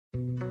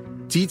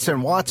Dietz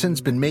and Watson's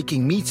been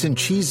making meats and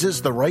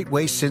cheeses the right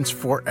way since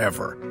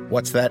forever.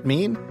 What's that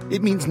mean?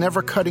 It means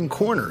never cutting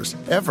corners,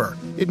 ever.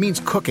 It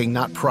means cooking,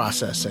 not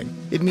processing.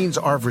 It means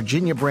our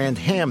Virginia brand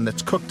ham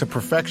that's cooked to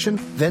perfection,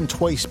 then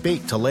twice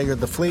baked to layer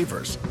the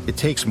flavors. It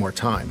takes more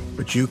time,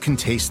 but you can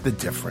taste the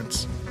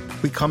difference.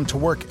 We come to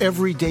work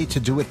every day to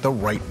do it the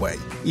right way,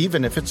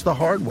 even if it's the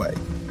hard way.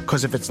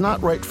 Because if it's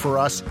not right for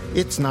us,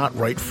 it's not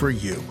right for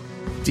you.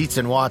 Dietz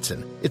and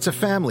Watson, it's a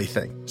family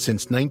thing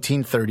since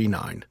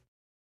 1939.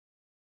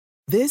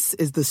 This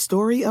is the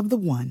story of the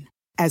one.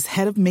 As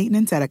head of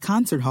maintenance at a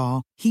concert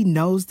hall, he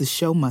knows the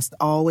show must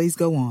always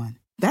go on.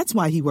 That's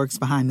why he works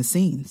behind the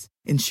scenes,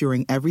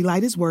 ensuring every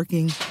light is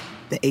working,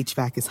 the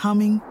HVAC is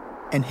humming,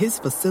 and his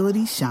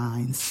facility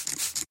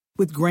shines.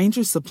 With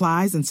Grainger's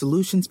supplies and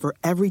solutions for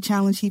every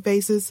challenge he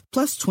faces,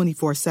 plus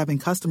 24/7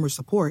 customer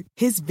support,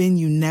 his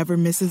venue never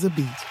misses a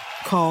beat.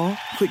 Call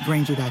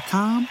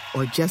quickgrainger.com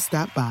or just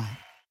stop by.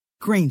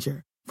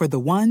 Grainger, for the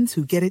ones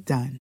who get it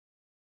done.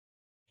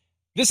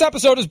 This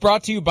episode is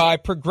brought to you by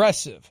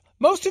Progressive.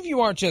 Most of you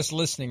aren't just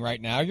listening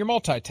right now, you're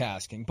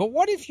multitasking. But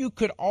what if you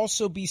could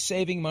also be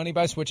saving money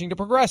by switching to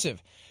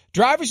Progressive?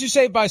 Drivers who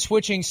save by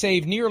switching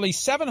save nearly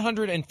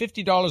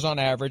 $750 on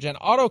average, and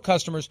auto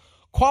customers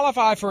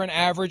qualify for an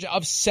average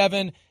of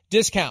 7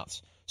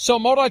 discounts. So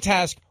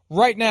multitask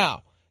right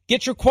now.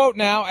 Get your quote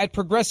now at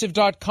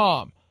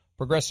Progressive.com.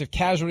 Progressive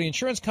Casualty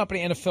Insurance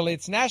Company and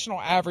affiliates, national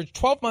average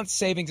 12-month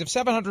savings of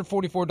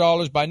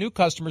 $744 by new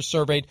customers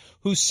surveyed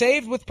who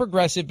saved with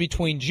Progressive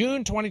between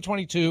June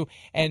 2022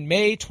 and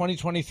May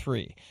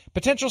 2023.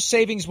 Potential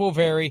savings will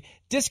vary.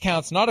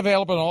 Discounts not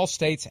available in all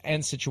states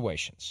and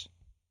situations.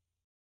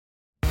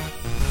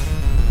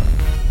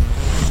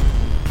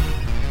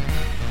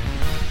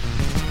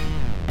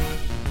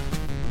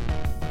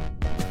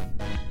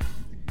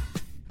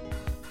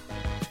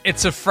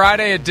 It's a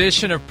Friday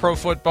edition of Pro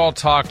Football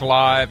Talk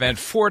Live, and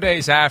 4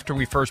 days after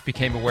we first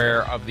became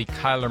aware of the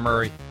Kyler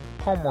Murray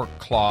homework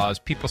clause,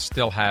 people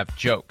still have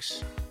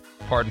jokes.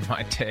 Pardon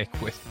my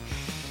take with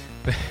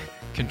the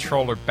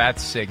controller bat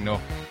signal.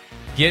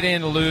 Get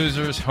in,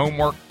 losers.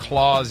 Homework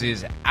clause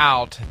is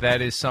out. That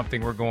is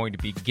something we're going to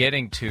be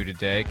getting to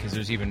today because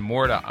there's even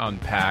more to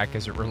unpack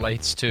as it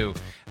relates to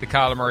the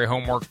Kyler Murray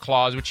homework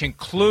clause, which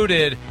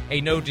included a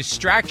no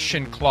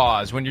distraction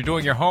clause. When you're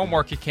doing your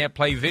homework, you can't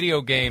play video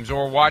games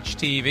or watch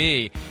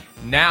TV.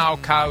 Now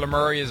Kyler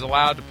Murray is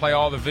allowed to play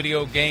all the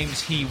video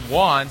games he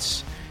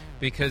wants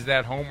because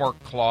that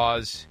homework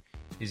clause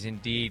is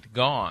indeed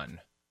gone.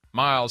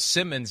 Miles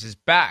Simmons is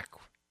back.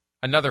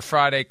 Another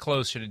Friday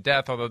closer to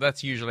death, although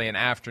that's usually an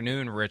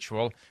afternoon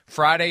ritual.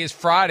 Friday is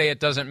Friday. It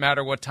doesn't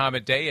matter what time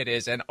of day it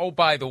is. And, oh,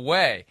 by the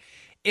way,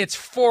 it's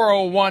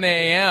 4:01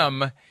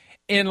 a.m.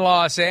 in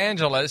Los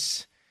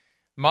Angeles.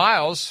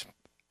 Miles,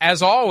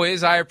 as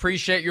always, I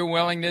appreciate your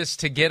willingness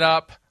to get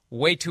up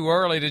way too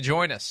early to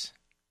join us.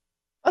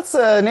 That's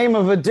the name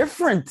of a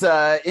different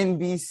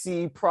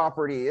NBC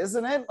property,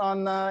 isn't it, on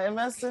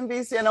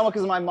MSNBC? I know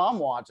because my mom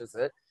watches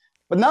it.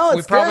 But no, it's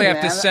we probably good,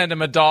 have to send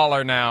him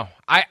 $1 now.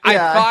 I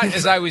thought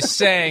as I was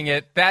saying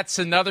it, that's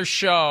another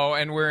show,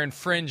 and we're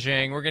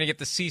infringing. We're going to get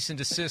the cease and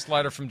desist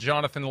letter from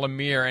Jonathan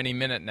Lemire any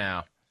minute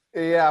now.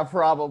 Yeah,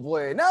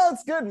 probably. No,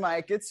 it's good,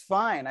 Mike. It's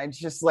fine. I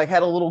just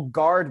had a little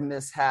guard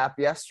mishap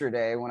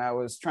yesterday when I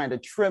was trying to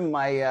trim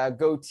my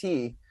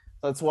goatee.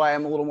 That's why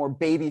I'm a little more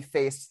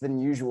baby-faced than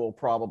usual,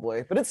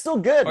 probably. But it's still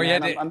good,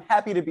 man. Yeah, I'm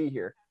happy to be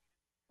here.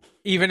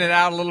 Even it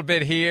out a little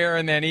bit here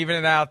and then even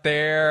it out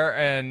there,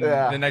 and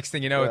the next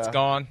thing you know, it's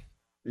gone.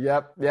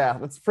 Yep. Yeah,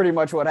 that's pretty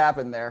much what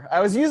happened there.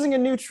 I was using a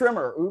new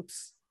trimmer.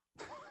 Oops.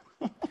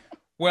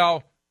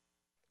 Well,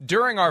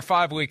 during our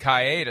 5-week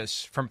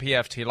hiatus from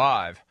PFT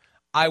Live,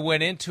 I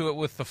went into it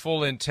with the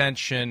full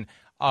intention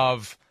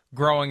of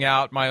growing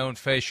out my own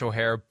facial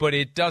hair, but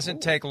it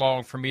doesn't take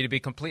long for me to be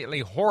completely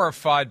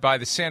horrified by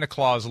the Santa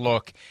Claus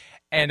look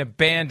and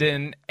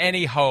abandon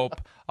any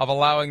hope of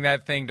allowing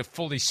that thing to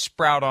fully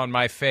sprout on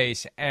my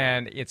face,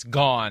 and it's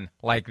gone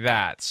like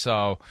that.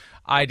 So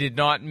I did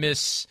not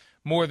miss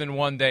more than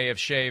 1 day of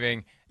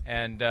shaving,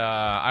 and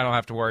I don't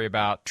have to worry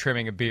about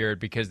trimming a beard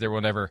because there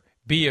will never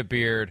be a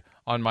beard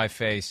on my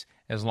face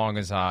as long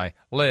as I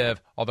live,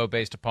 although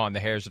based upon the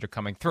hairs that are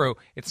coming through,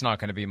 it's not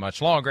going to be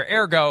much longer.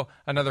 Ergo,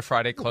 another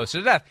Friday closer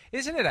to death.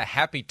 Isn't it a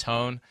happy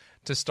tone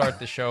to start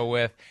the show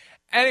with?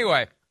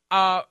 Anyway,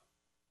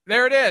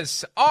 there it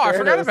is. Oh, I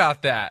forgot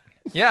about that.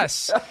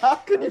 Yes. How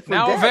could you forget?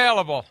 Now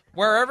available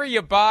wherever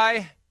you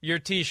buy your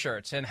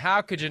T-shirts. And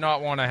how could you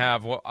not want to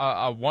have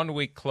a 1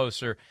 week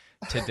closer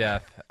to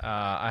death?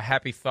 A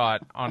happy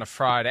thought on a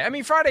Friday. I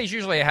mean, Friday is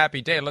usually a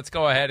happy day. Let's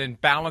go ahead and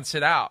balance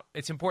it out.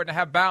 It's important to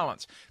have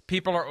balance.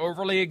 People are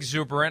overly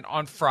exuberant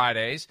on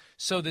Fridays,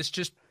 so this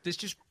just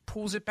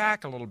pulls it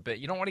back a little bit.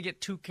 You don't want to get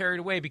too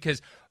carried away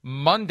because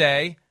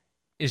Monday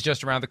is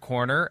just around the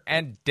corner,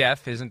 and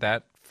death isn't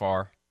that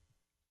far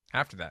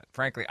after that,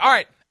 frankly. All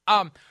right.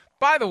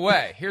 By the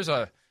way, here's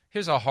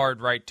a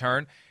hard right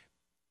turn.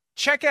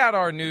 check out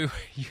our new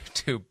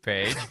YouTube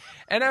page,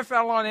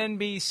 NFL on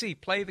NBC.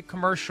 Play the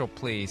commercial,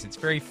 please. It's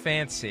very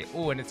fancy.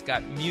 Oh, and it's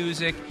got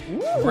music,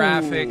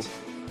 graphics.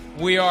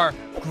 We are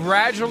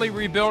gradually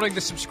rebuilding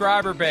the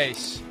subscriber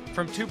base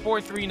from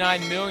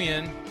 2.39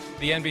 million,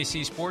 the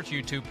NBC Sports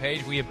YouTube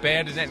page. We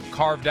abandoned it and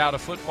carved out a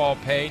football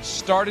page.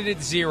 Started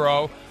at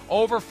 0,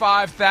 over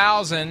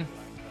 5,000,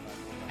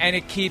 and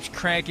it keeps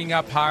cranking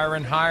up higher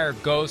and higher.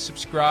 Go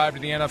subscribe to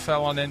the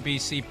NFL on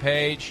NBC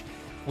page.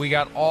 We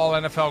got all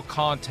NFL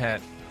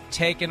content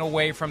taken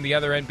away from the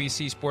other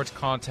NBC Sports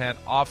content.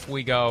 Off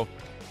we go,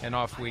 and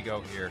off we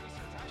go here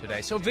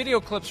today. So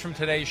video clips from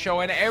today's show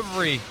and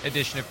every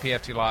edition of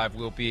PFT Live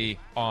will be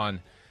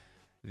on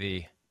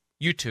the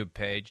YouTube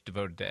page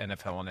devoted to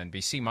NFL on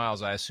NBC.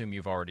 Miles, I assume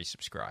you've already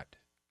subscribed.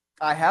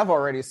 I have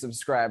already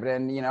subscribed,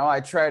 and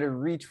I try to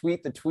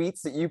retweet the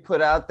tweets that you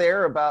put out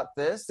there about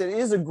this. It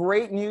is a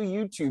great new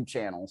YouTube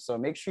channel, so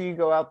make sure you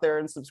go out there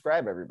and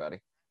subscribe, everybody.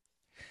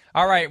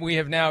 All right, we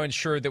have now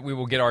ensured that we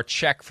will get our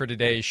check for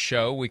today's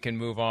show. We can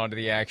move on to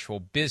the actual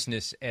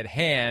business at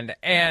hand.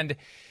 And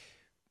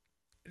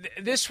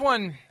this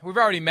one, we've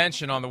already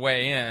mentioned on the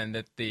way in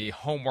that the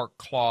homework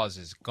clause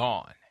is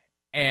gone.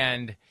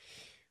 And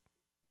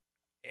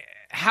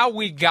how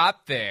we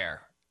got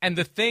there and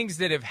the things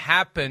that have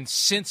happened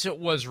since it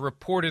was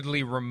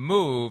reportedly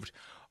removed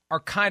are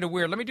kind of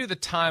weird. Let me do the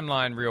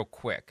timeline real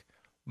quick.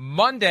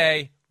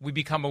 Monday, we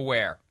become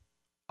aware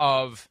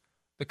of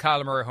the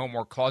Kyler Murray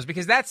homework clause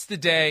because that's the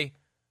day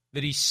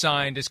that he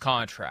signed his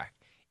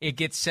contract. It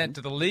gets sent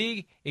to the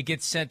league, it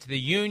gets sent to the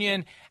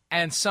union,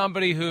 and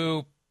somebody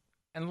who,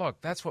 and look,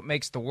 that's what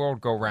makes the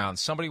world go round.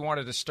 Somebody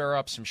wanted to stir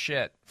up some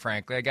shit,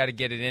 frankly. I got to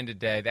get it in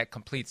today. That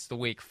completes the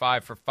week.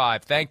 5 for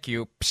 5. Thank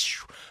you.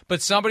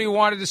 But somebody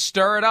wanted to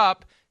stir it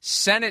up,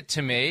 sent it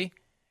to me,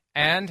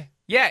 and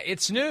yeah,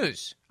 it's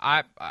news.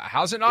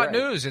 How's it not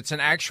news? It's an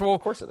actual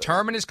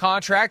term in his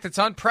contract that's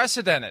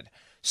unprecedented.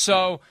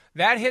 So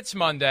that hits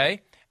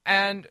Monday.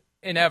 And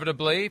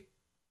inevitably,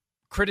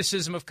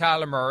 criticism of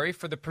Kyler Murray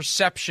for the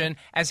perception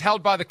as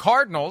held by the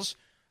Cardinals.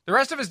 The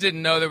rest of us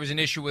didn't know there was an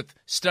issue with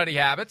study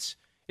habits.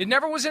 It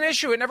never was an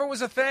issue. It never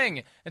was a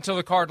thing until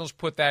the Cardinals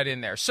put that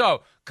in there. So,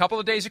 a couple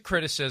of days of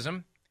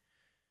criticism.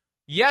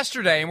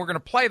 Yesterday, and we're going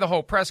to play the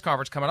whole press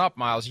conference coming up,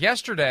 Miles.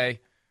 Yesterday,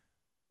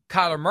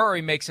 Kyler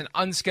Murray makes an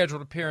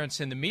unscheduled appearance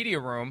in the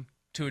media room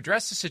to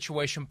address the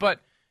situation.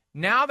 But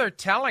now they're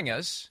telling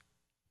us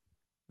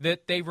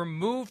that they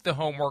removed the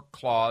homework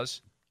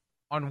clause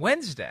on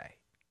Wednesday.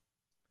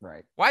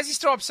 Right. Why is he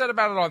still upset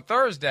about it on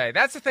Thursday?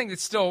 That's the thing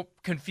that's still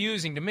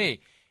confusing to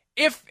me.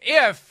 If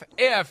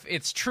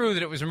it's true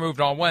that it was removed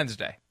on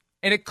Wednesday,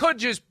 and it could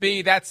just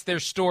be that's their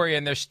story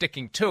and they're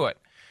sticking to it,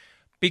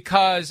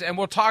 because, and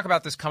we'll talk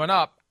about this coming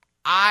up,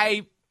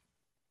 I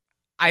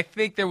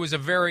think there was a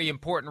very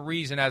important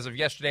reason as of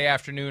yesterday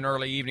afternoon,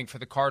 early evening for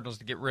the Cardinals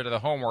to get rid of the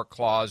homework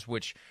clause,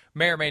 which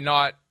may or may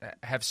not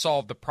have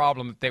solved the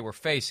problem that they were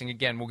facing.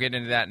 Again, we'll get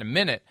into that in a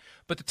minute.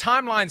 But the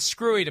timeline's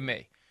screwy to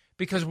me,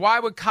 because why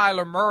would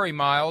Kyler Murray,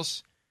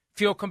 Miles,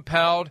 feel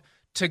compelled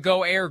to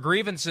go air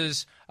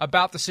grievances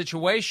about the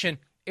situation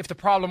if the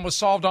problem was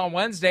solved on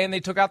Wednesday and they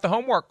took out the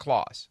homework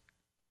clause?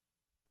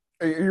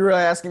 Are you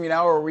really asking me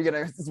now, or are we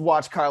going to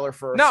watch Kyler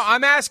first? No,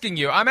 I'm asking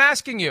you. I'm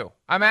asking you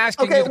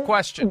the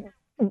question.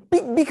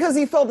 Because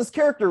he felt his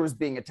character was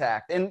being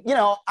attacked. And,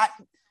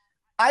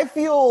 I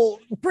feel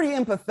pretty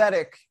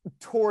empathetic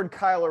toward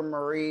Kyler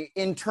Murray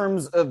in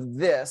terms of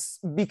this,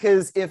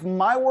 because if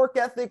my work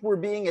ethic were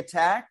being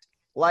attacked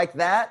like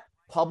that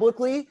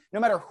publicly,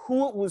 no matter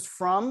who it was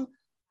from,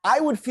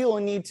 I would feel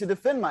a need to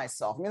defend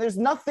myself. I mean, there's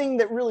nothing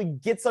that really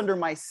gets under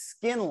my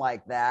skin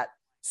like that.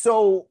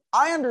 So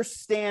I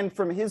understand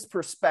from his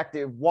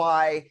perspective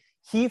why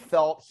he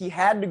felt he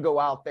had to go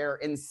out there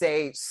and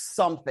say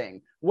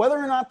something. Whether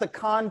or not the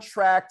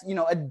contract,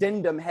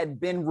 addendum had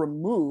been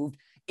removed,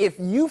 if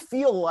you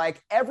feel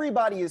like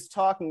everybody is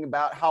talking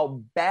about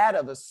how bad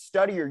of a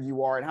studier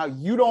you are and how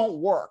you don't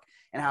work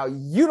and how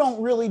you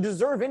don't really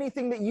deserve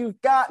anything that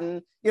you've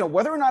gotten,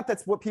 whether or not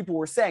that's what people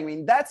were saying, I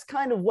mean, that's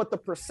kind of what the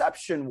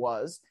perception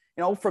was,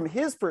 from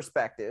his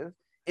perspective,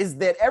 is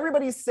that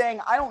everybody's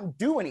saying, I don't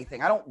do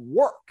anything, I don't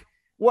work.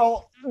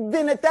 Well,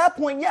 then at that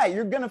point, yeah,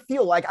 you're going to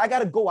feel like I got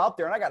to go out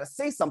there and I got to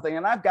say something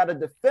and I've got to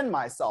defend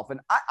myself. And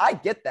I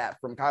get that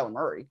from Kyler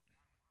Murray.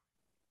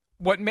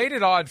 What made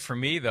it odd for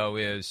me, though,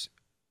 is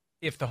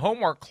if the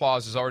homework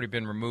clause has already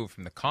been removed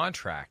from the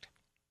contract,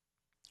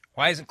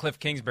 why isn't Cliff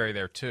Kingsbury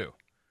there too?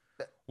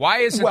 Why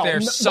isn't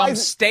there some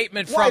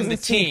statement from the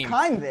team?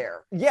 Kind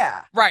there,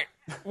 yeah. Right.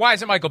 Why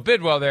isn't Michael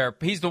Bidwell there?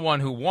 He's the one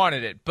who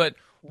wanted it. But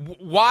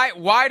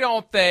why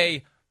don't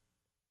they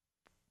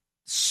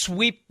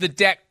sweep the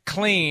deck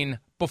clean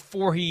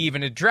before he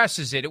even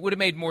addresses it? It would have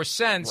made more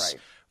sense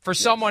for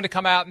someone to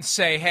come out and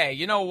say, hey,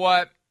 you know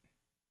what?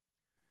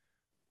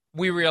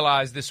 We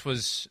realize this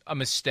was a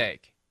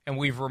mistake, and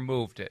we've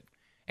removed it.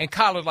 And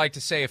Kyle would like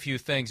to say a few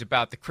things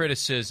about the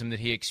criticism that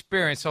he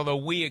experienced, although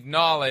we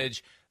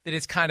acknowledge that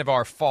it's kind of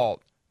our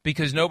fault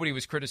because nobody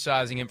was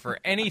criticizing him for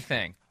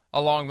anything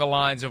along the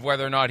lines of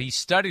whether or not he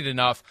studied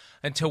enough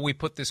until we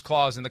put this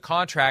clause in the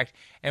contract,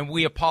 and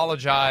we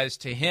apologize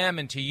to him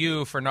and to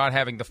you for not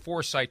having the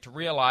foresight to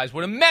realize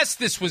what a mess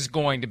this was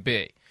going to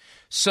be.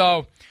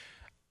 So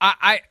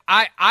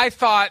I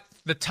thought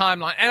the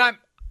timeline, and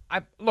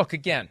I look,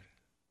 again,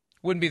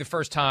 wouldn't be the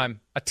first time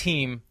a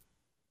team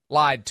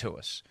lied to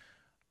us.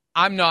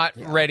 I'm not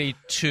ready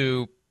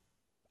to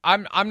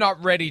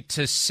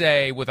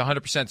say with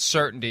 100%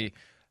 certainty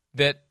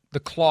that the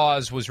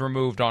clause was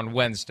removed on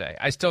Wednesday.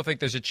 I still think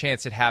there's a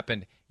chance it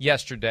happened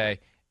yesterday,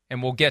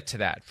 and we'll get to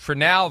that. For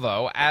now,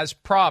 though, as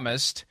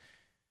promised,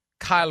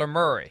 Kyler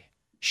Murray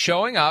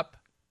showing up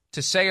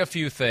to say a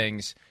few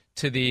things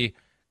to the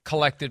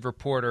collected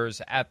reporters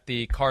at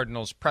the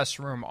Cardinals press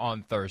room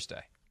on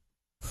Thursday.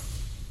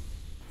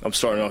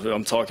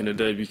 I'm talking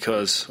today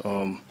because,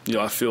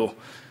 I feel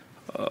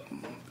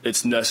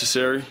it's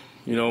necessary,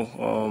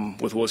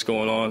 with what's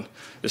going on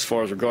as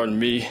far as regarding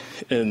me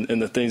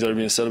and the things that are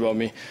being said about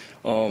me.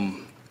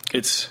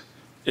 It's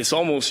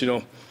almost,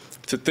 to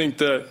think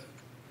that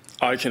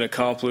I can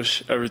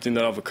accomplish everything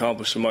that I've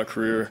accomplished in my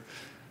career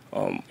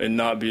and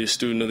not be a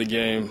student of the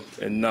game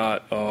and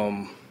not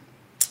have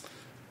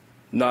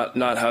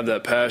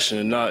that passion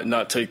and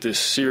not take this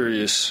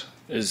serious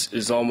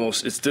is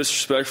almost, it's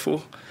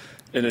disrespectful,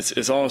 and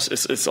it's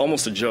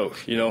almost a joke.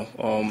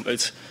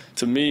 It's,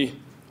 to me,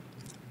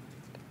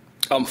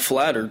 I'm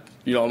flattered.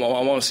 I'm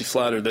honestly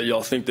flattered that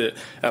y'all think that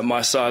at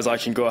my size I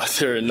can go out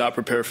there and not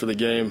prepare for the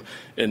game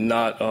and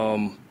not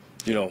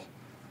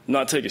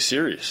take it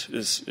serious.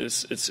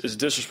 It's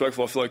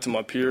disrespectful, I feel like, to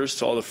my peers,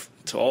 to all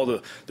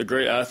the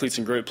great athletes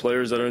and great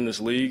players that are in this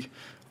league.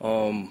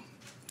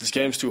 This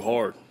game's too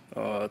hard.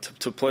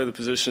 To play the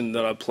position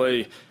that I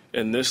play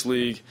in this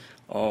league,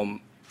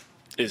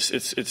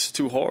 it's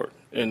too hard.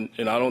 And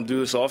I don't do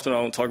this often. I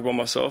don't talk about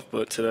myself,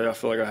 but today I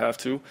feel like I have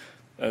to.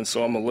 And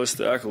so I'm going to list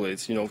the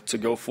accolades. To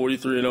go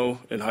 43-0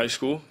 in high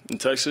school in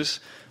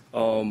Texas.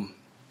 Some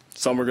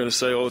are going to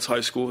say, it's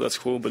high school, that's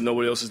cool, but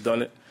nobody else has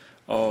done it.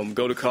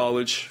 Go to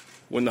college,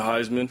 win the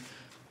Heisman,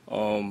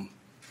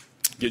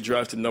 get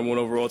drafted number 1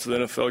 overall to the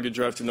NFL, get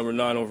drafted number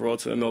 9 overall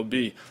to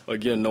MLB.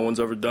 Again, no one's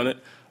ever done it.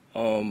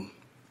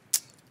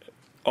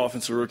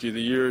 Offensive Rookie of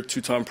the Year,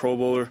 2-time Pro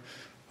Bowler.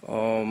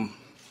 And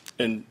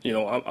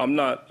I'm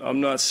not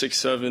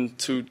 6'7",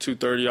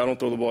 230. I don't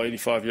throw the ball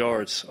 85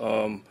 yards.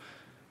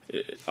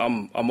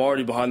 I'm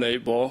already behind the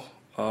 8 ball,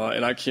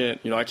 and I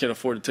can't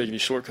afford to take any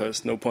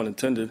shortcuts, no pun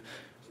intended.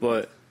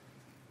 But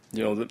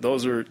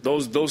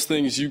those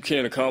things you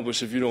can't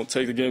accomplish if you don't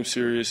take the game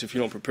serious, if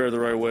you don't prepare the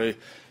right way.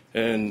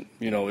 And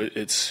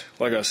it's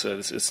like I said,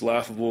 it's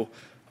laughable.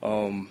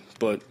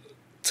 But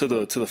to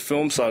the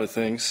film side of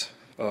things,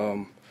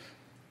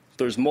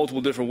 there's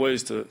multiple different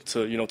ways to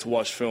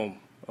watch film.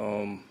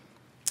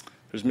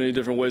 There's many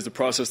different ways to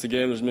process the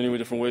game. There's many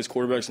different ways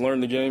quarterbacks learn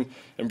the game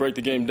and break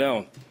the game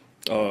down.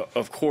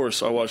 Of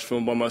course, I watch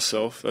film by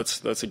myself.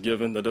 That's a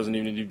given. That doesn't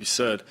even need to be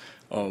said.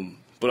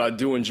 But I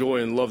do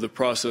enjoy and love the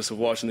process of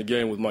watching the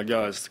game with my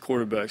guys, the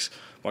quarterbacks,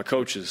 my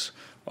coaches.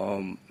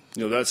 And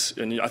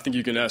I think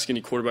you can ask any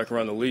quarterback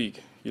around the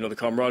league. The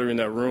camaraderie in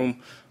that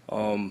room,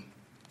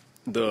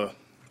 the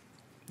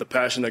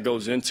passion that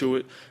goes into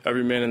it.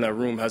 Every man in that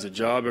room has a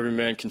job. Every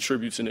man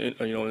contributes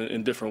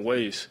in different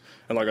ways.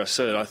 And like I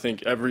said, I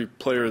think every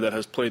player that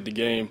has played the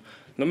game,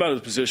 no matter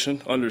the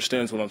position,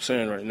 understands what I'm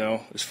saying right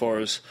now as far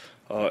as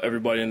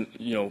everybody in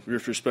your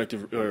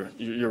perspective or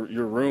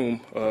your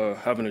room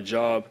having a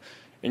job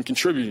and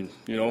contributing.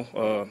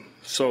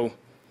 So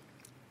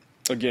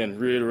again,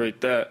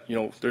 reiterate that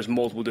there's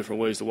multiple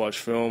different ways to watch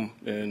film,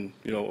 and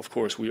of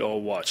course we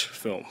all watch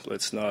film.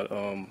 Let's not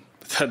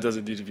that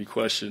doesn't need to be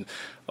questioned.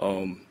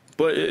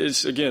 But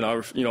it's, again, I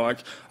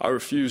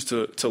refuse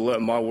to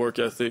let my work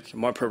ethic,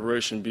 my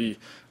preparation be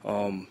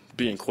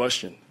in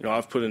question.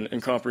 I've put an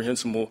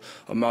incomprehensible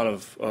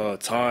amount of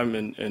time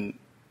and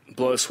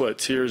blood, sweat,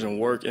 tears, and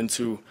work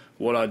into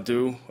what I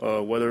do,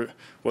 whether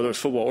it's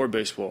football or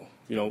baseball.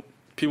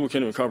 People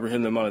can't even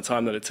comprehend the amount of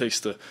time that it takes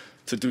to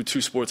do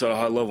 2 sports at a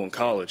high level in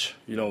college,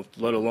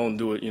 let alone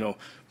do it,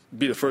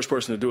 be the first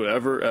person to do it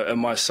ever at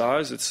my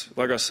size. It's,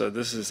 like I said,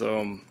 this is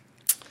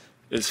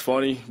it's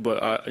funny,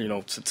 but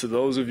to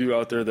those of you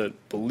out there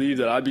that believe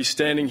that I'd be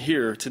standing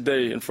here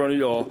today in front of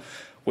y'all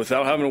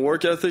without having a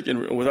work ethic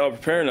and without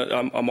preparing,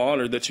 I'm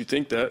honored that you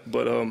think that,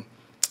 but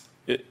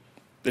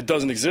it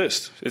doesn't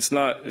exist. It's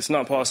not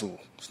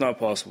possible. It's not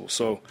possible.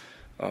 So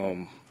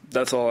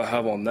that's all I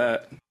have on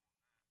that.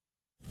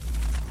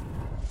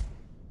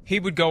 He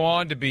would go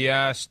on to be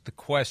asked the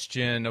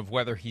question of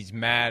whether he's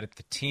mad at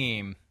the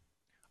team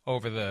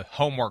over the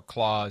homework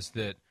clause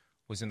that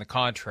was in the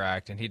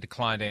contract, and he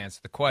declined to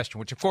answer the question,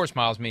 which, of course,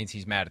 Miles, means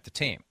he's mad at the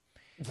team.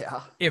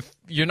 Yeah. If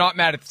you're not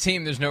mad at the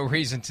team, there's no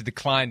reason to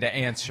decline to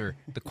answer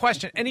the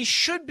question. And he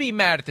should be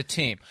mad at the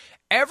team.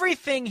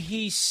 Everything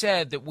he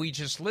said that we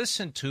just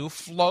listened to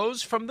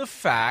flows from the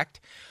fact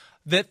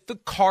that the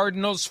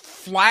Cardinals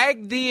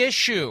flagged the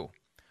issue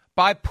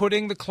by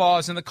putting the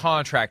clause in the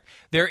contract.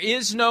 There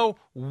is no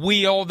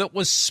wheel that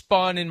was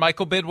spun in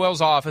Michael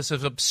Bidwell's office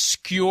of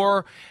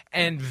obscure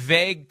and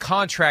vague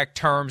contract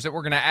terms that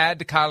we're going to add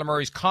to Kyler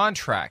Murray's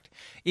contract.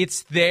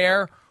 It's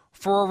there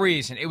for a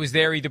reason. It was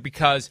there either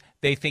because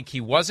they think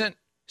he wasn't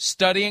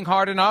studying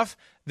hard enough,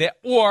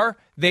 or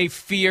they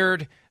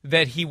feared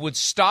that he would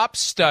stop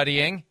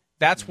studying.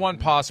 That's one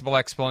possible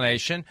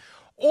explanation.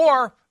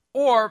 Or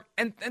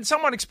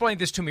someone explained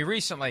this to me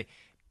recently,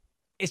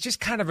 it's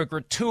just kind of a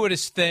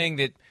gratuitous thing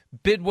that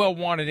Bidwell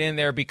wanted in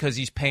there because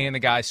he's paying the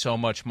guy so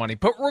much money.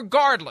 But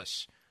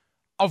regardless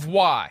of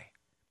why,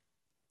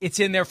 it's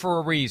in there for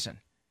a reason.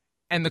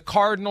 And the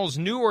Cardinals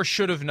knew or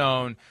should have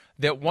known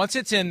that once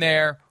it's in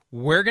there,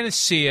 we're going to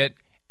see it,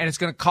 and it's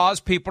going to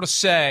cause people to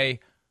say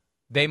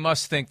they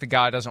must think the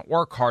guy doesn't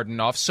work hard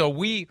enough.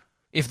 So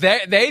if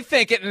they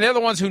think it and they're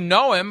the ones who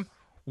know him,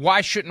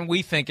 why shouldn't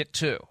we think it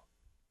too?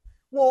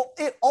 Well,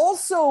 it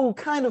also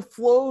kind of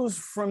flows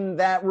from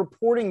that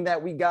reporting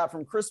that we got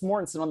from Chris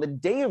Mortensen on the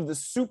day of the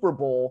Super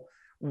Bowl,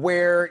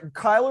 where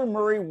Kyler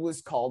Murray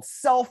was called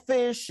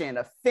selfish and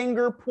a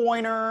finger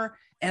pointer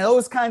and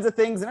those kinds of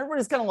things. And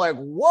everybody's kind of like,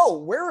 whoa,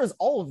 where is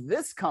all of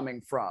this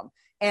coming from?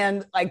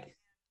 And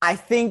I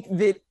think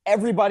that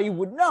everybody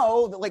would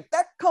know that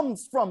that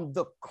comes from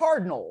the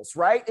Cardinals,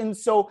 right? And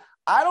so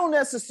I don't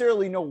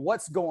necessarily know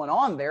what's going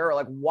on there.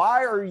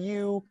 Why are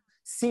you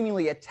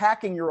seemingly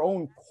attacking your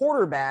own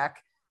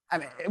quarterback?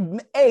 I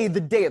mean,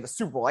 the day of the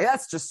Super Bowl,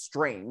 that's just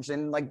strange.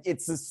 And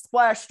it's a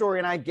splash story,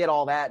 and I get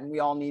all that. And we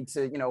all need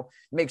to,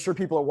 make sure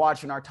people are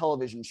watching our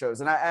television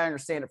shows. And I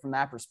understand it from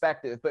that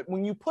perspective. But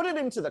when you put it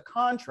into the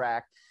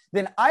contract,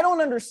 then I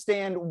don't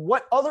understand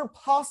what other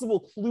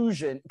possible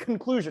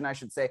conclusion, I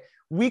should say,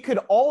 we could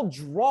all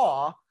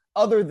draw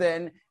other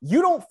than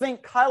you don't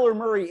think Kyler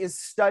Murray is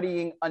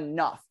studying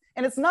enough.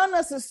 And it's not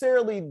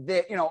necessarily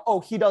that,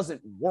 he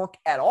doesn't work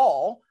at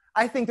all.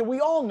 I think that we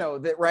all know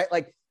that, right?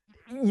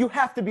 You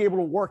have to be able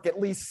to work at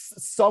least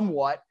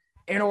somewhat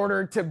in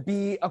order to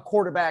be a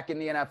quarterback in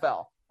the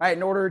NFL, right?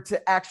 In order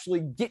to actually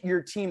get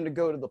your team to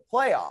go to the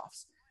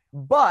playoffs.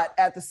 But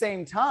at the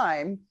same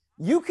time,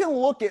 you can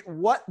look at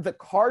what the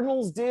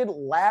Cardinals did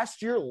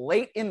last year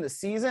late in the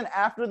season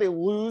after they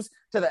lose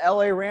to the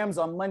LA Rams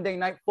on Monday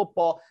Night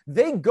Football.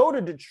 They go to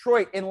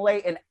Detroit and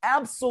lay an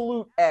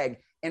absolute egg.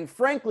 And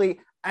frankly,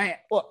 I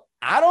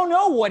don't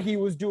know what he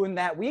was doing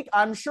that week.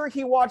 I'm sure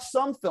he watched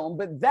some film,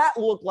 but that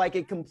looked like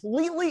a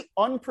completely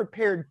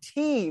unprepared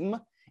team,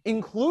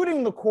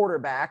 including the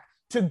quarterback,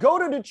 to go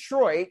to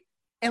Detroit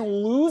and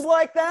lose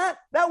like that.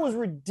 That was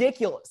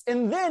ridiculous.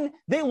 And then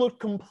they looked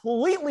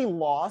completely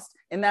lost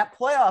in that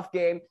playoff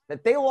game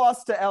that they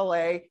lost to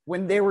LA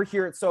when they were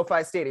here at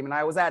SoFi Stadium. And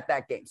I was at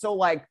that game.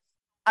 So I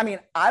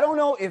don't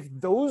know if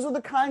those are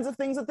the kinds of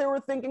things that they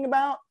were thinking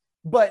about.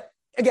 But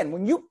again,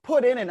 when you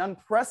put in an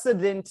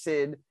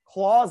unprecedented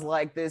clause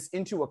like this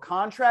into a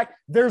contract,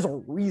 there's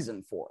a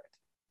reason for it.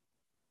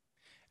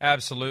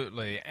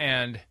 Absolutely.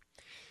 And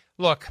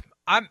look,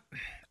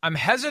 I'm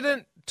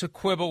hesitant to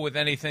quibble with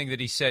anything that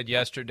he said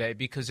yesterday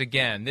because,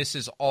 again, this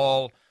is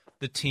all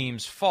the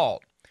team's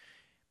fault.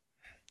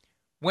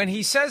 When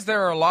he says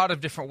there are a lot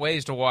of different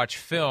ways to watch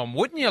film,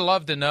 wouldn't you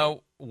love to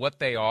know what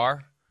they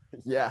are?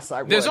 Yes,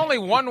 I would. There's only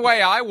one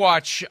way I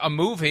watch a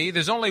movie.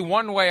 There's only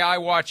one way I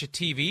watch a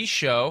TV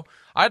show.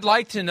 I'd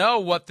like to know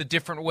what the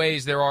different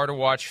ways there are to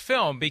watch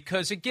film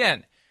because,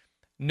 again,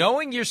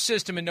 knowing your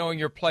system and knowing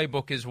your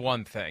playbook is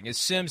one thing. As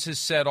Sims has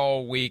said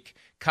all week,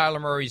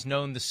 Kyler Murray's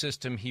known the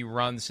system he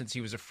runs since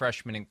he was a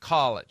freshman in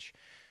college.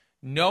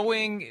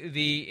 Knowing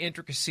the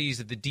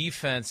intricacies of the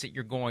defense that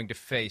you're going to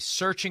face,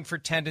 searching for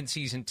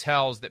tendencies and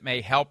tells that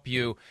may help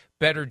you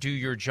better do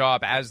your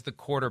job as the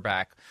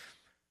quarterback,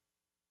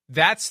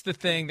 that's the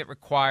thing that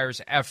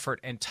requires effort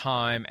and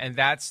time, and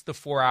that's the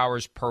 4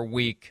 hours per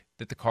week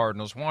that the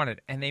Cardinals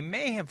wanted. And they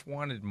may have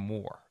wanted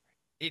more.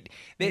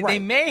 They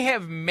may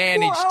have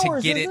managed to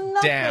get it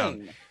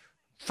down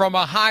from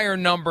a higher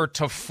number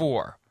to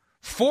 4.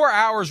 4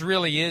 hours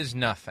really is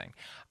nothing.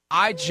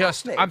 I'm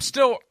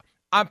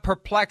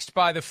perplexed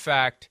by the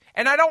fact,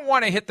 and I don't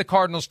want to hit the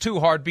Cardinals too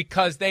hard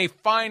because they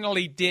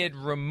finally did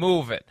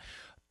remove it.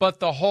 But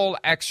the whole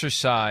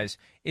exercise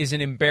is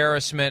an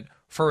embarrassment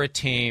for a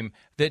team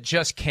that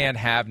just can't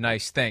have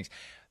nice things.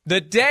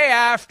 The day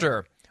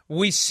after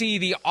we see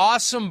the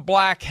awesome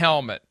black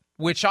helmet,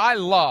 which I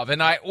love,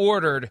 and I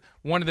ordered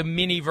one of the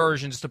mini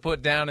versions to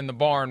put down in the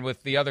barn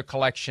with the other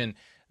collection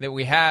that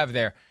we have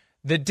there.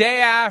 The day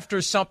after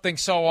something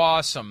so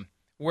awesome,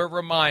 we're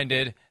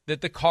reminded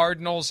that the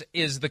Cardinals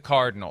is the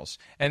Cardinals,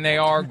 and they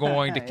are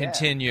going to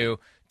continue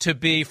to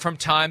be, from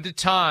time to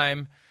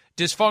time,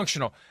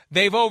 dysfunctional.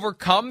 They've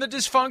overcome the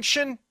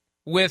dysfunction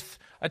with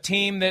a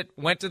team that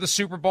went to the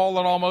Super Bowl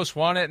and almost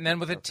won it, and then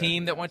with a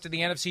team that went to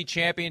the NFC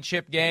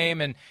Championship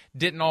game and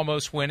didn't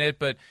almost win it.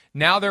 But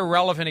now they're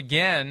relevant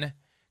again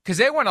because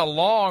they went a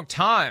long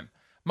time.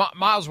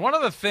 Miles, one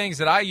of the things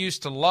that I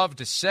used to love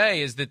to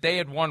say is that they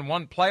had won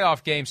one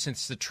playoff game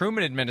since the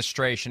Truman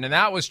administration, and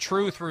that was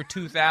true through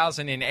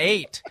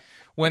 2008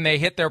 when they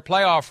hit their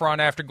playoff run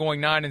after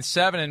going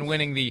 9-7 and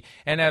winning the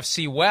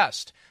NFC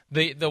West.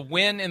 The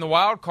win in the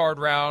wild card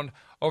round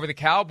over the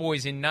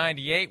Cowboys in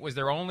 '98 was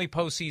their only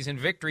postseason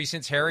victory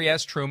since Harry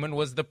S. Truman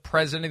was the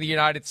president of the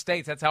United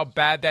States. That's how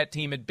bad that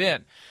team had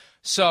been.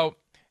 So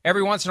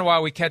every once in a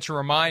while we catch a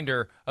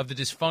reminder of the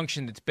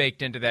dysfunction that's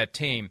baked into that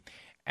team,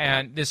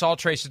 and this all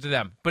traces to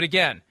them. But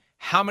again,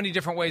 how many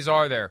different ways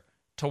are there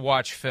to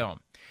watch film?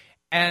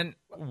 And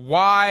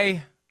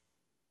why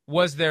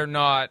was there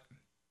not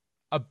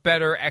a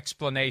better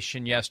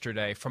explanation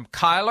yesterday from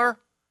Kyler,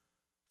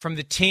 from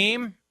the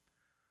team,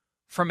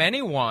 from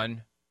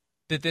anyone,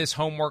 that this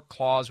homework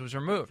clause was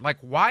removed? Like,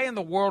 why in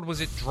the world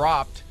was it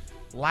dropped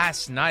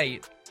last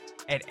night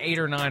at 8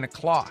 or 9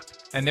 o'clock?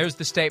 And there's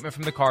the statement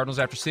from the Cardinals.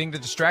 After seeing the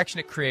distraction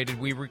it created,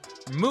 we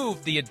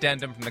removed the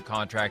addendum from the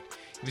contract.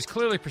 It was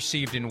clearly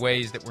perceived in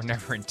ways that were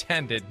never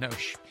intended.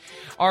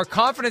 Our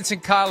confidence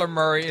in Kyler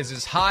Murray is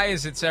as high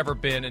as it's ever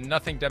been, and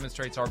nothing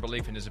demonstrates our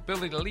belief in his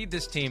ability to lead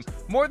this team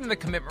more than the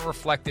commitment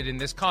reflected in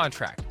this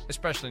contract,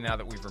 especially now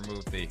that we've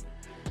removed the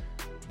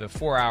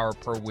 4-hour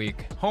per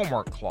week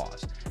homework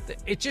clause.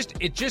 It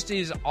just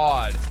is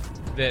odd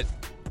that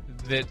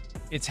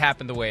it's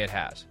happened the way it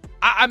has.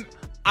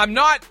 I'm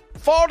not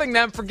faulting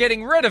them for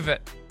getting rid of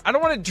it. I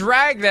don't want to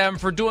drag them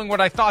for doing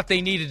what I thought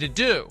they needed to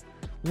do.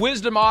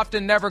 Wisdom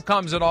often never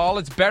comes at all.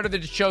 It's better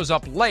that it shows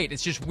up late.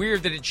 It's just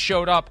weird that it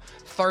showed up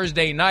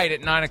Thursday night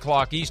at 9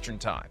 o'clock Eastern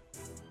time.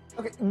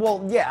 Okay,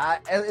 well, yeah,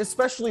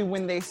 especially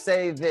when they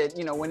say that,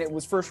 when it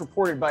was first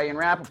reported by Ian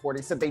Rappaport,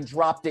 he said they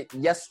dropped it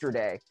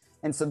yesterday.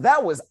 And so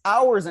that was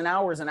hours and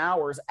hours and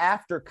hours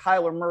after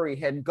Kyler Murray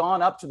had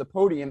gone up to the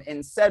podium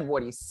and said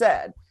what he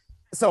said.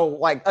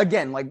 So,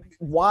 again,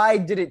 why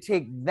did it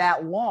take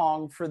that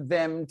long for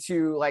them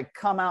to,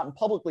 come out and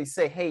publicly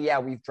say, hey, yeah,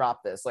 we've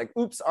dropped this?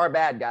 Oops, our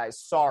bad, guys.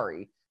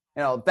 Sorry.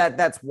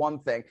 That's one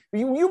thing.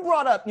 You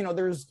brought up,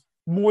 there's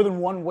more than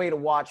one way to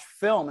watch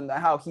film and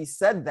how he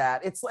said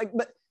that. It's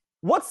but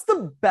what's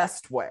the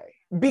best way?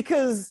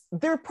 Because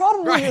there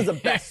probably is a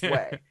best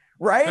way,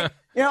 right?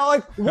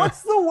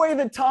 What's the way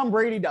that Tom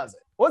Brady does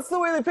it? What's the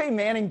way that Peyton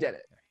Manning did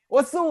it?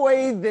 What's the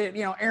way that,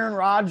 Aaron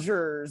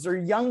Rodgers or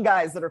young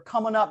guys that are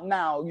coming up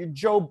now, your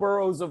Joe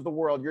Burrows of the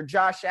world, your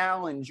Josh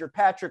Allens, your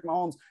Patrick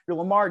Mahomes, your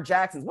Lamar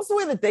Jacksons, what's the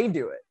way that they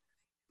do it?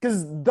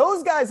 Because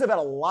those guys have had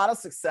a lot of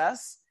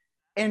success.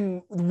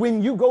 And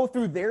when you go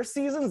through their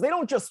seasons, they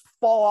don't just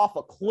fall off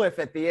a cliff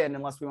at the end,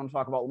 unless we want to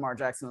talk about Lamar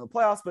Jackson in the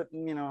playoffs. But,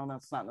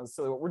 that's not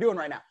necessarily what we're doing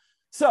right now.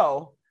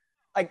 So,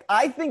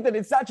 I think that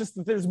it's not just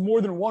that there's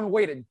more than one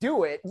way to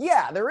do it.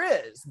 Yeah, there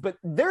is, but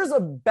there's a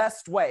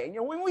best way.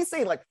 When we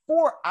say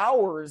 4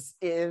 hours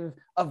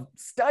of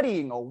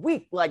studying a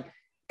week,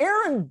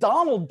 Aaron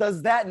Donald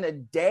does that in a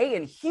day,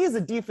 and he's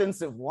a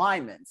defensive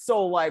lineman.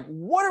 So,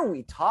 what are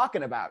we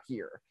talking about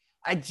here?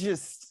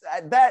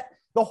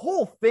 The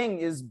whole thing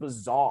is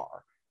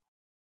bizarre.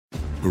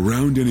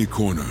 Around any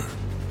corner,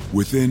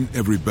 within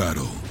every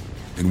battle,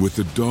 and with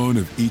the dawn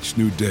of each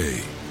new day,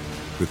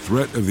 the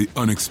threat of the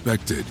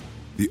unexpected,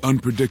 the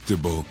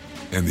unpredictable,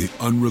 and the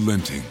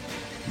unrelenting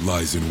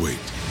lies in wait.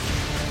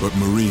 But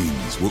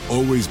Marines will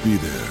always be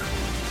there.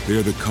 They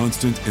are the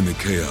constant in the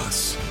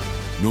chaos.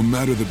 No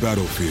matter the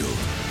battlefield,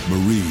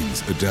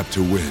 Marines adapt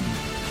to win,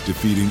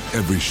 defeating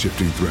every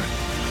shifting threat,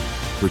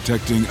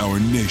 protecting our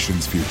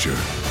nation's future.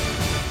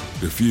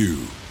 The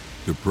few,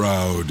 the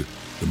proud,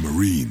 the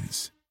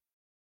Marines.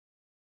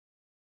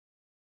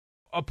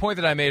 A point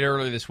that I made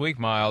earlier this week,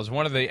 Miles,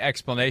 one of the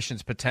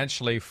explanations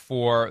potentially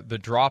for the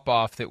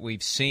drop-off that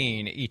we've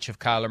seen each of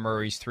Kyler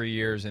Murray's 3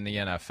 years in the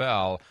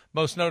NFL,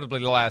 most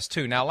notably the last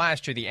two. Now,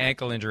 last year, the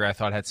ankle injury, I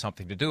thought, had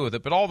something to do with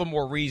it, but all the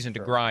more reason to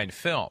grind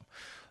film.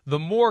 The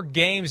more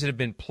games that have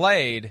been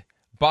played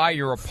by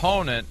your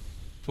opponent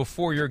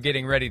before you're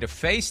getting ready to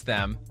face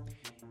them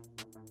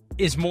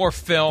is more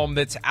film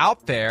that's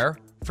out there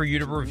for you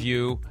to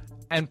review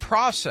and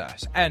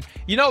process. And,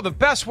 the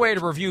best way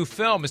to review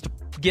film is to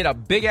get a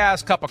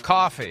big-ass cup of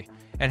coffee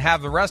and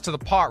have the rest of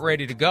the pot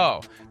ready to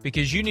go,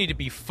 because you need to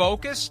be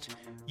focused,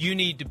 you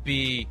need to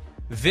be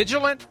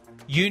vigilant,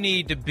 you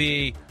need to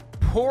be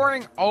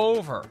poring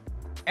over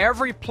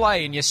every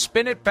play, and you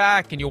spin it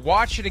back and you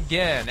watch it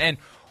again. And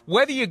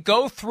whether you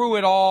go through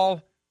it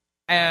all,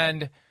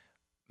 and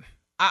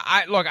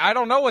I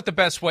don't know what the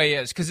best way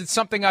is, because it's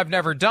something I've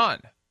never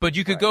done. But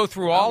you could go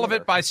through all of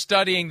it by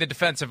studying the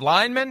defensive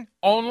linemen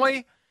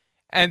only,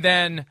 and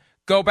then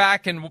go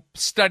back and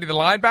study the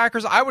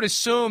linebackers. I would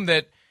assume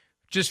that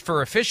just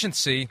for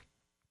efficiency,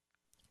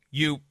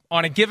 you,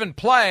 on a given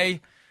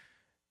play,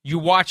 you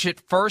watch it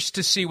first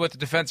to see what the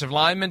defensive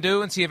linemen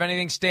do and see if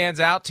anything stands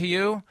out to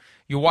you.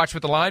 You watch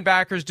what the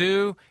linebackers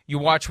do. You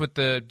watch what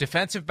the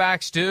defensive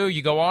backs do.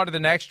 You go on to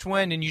the next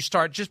one, and you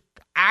start just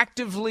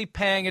actively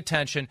paying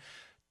attention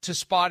to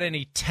spot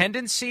any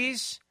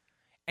tendencies,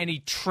 any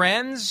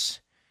trends,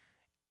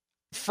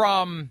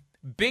 from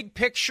big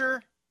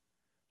picture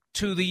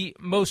to the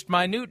most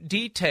minute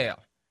detail.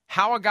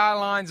 How a guy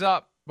lines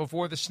up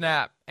before the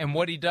snap and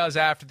what he does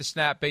after the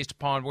snap based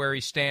upon where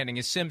he's standing.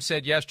 As Sim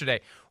said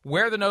yesterday,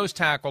 where the nose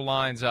tackle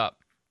lines up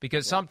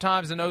because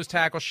sometimes the nose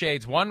tackle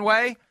shades one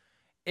way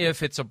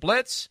if it's a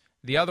blitz,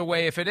 the other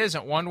way if it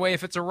isn't, one way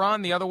if it's a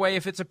run, the other way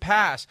if it's a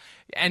pass.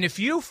 And if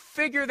you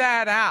figure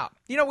that out,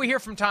 we hear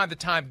from time to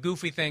time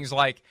goofy things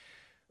like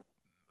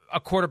a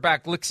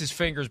quarterback licks his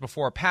fingers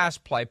before a pass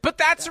play, but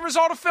that's the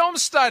result of film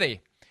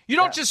study. You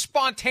don't just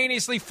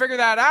spontaneously figure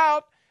that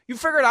out. You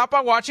figure it out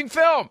by watching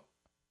film.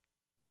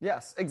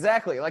 Yes,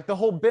 exactly. Like the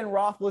whole Ben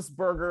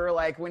Roethlisberger,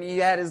 like when he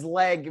had his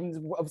leg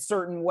in a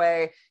certain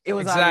way, it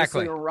was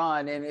obviously a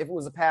run, and if it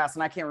was a pass,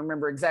 and I can't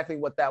remember exactly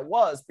what that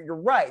was, but you're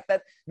right.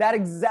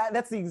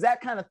 That's the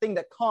exact kind of thing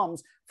that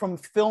comes from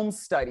film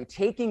study,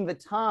 taking the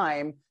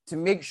time to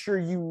make sure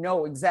you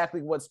know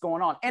exactly what's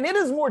going on. And it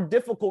is more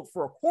difficult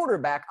for a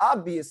quarterback,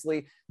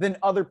 obviously, than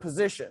other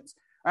positions.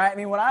 All right. I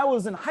mean, when I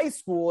was in high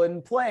school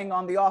and playing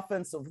on the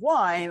offensive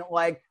line,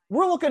 like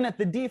we're looking at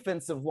the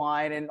defensive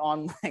line and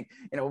on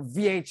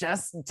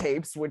VHS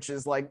tapes, which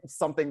is like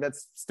something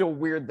that's still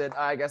weird that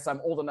I guess I'm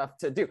old enough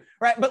to do.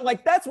 Right. But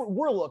like that's what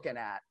we're looking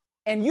at.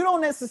 And you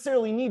don't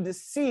necessarily need to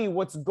see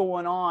what's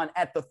going on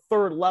at the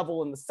third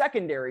level in the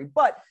secondary,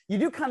 but you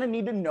do kind of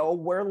need to know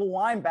where the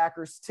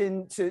linebackers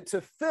tend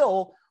to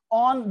fill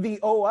on the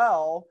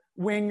OL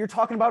when you're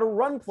talking about a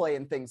run play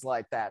and things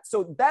like that.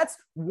 So that's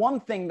one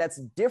thing that's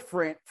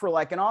different for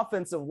like an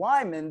offensive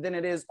lineman than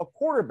it is a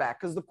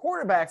quarterback, because the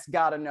quarterback's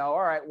got to know,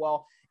 all right,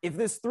 well, if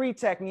this 3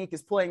 technique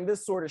is playing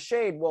this sort of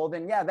shade, well,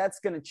 then yeah, that's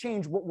going to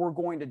change what we're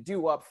going to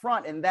do up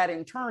front. And that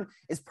in turn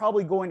is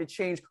probably going to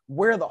change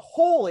where the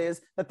hole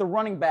is that the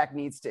running back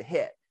needs to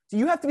hit. So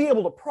you have to be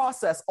able to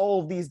process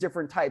all of these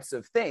different types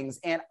of things.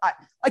 And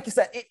like you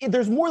said,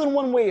 there's more than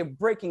one way of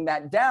breaking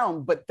that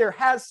down, but there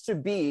has to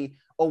be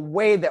a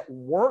way that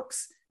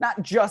works,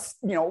 not just,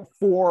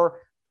 for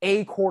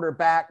a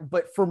quarterback,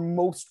 but for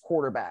most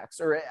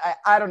quarterbacks. Or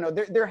I don't know,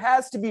 there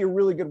has to be a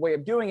really good way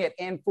of doing it.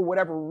 And for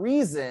whatever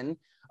reason,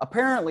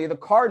 apparently the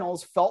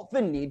Cardinals felt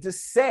the need to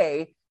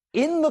say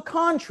in the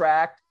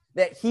contract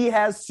that he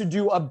has to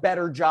do a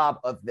better job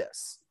of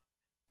this.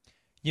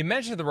 You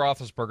mentioned the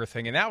Roethlisberger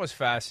thing, and that was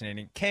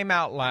fascinating. It came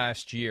out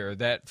last year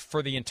that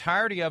for the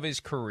entirety of his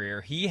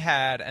career, he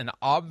had an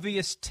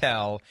obvious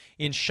tell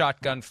in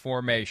shotgun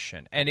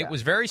formation, and it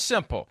was very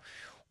simple.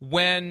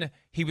 When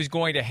he was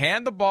going to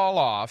hand the ball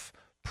off,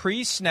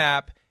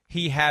 pre-snap,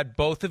 he had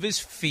both of his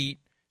feet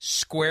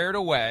squared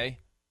away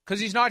because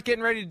he's not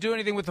getting ready to do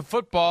anything with the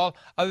football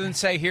other than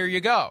say, here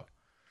you go.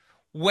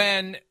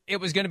 When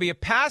it was going to be a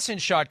pass in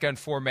shotgun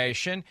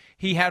formation,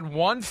 he had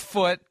one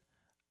foot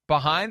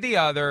behind the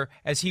other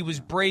as he was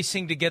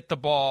bracing to get the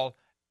ball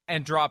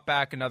and drop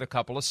back another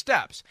couple of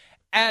steps.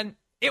 And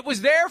it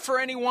was there for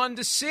anyone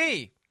to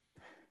see.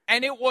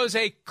 And it was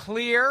a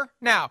clear,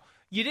 now,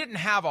 you didn't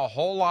have a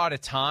whole lot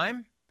of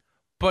time,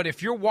 but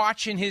if you're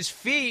watching his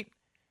feet,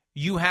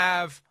 you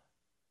have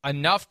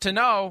enough to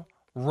know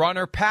run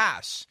or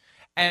pass.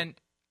 And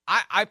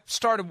I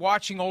started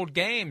watching old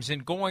games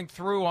and going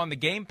through on the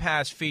Game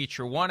Pass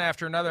feature one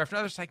after another.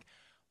 It's like,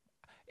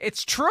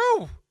 it's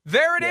true.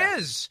 There it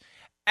is.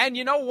 And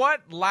you know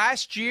what?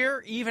 Last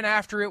year, even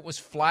after it was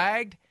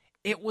flagged,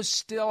 it was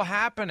still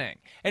happening.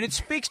 And it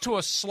speaks to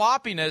a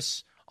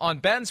sloppiness on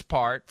Ben's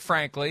part,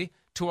 frankly,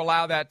 to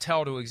allow that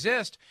tell to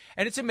exist.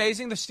 And it's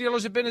amazing the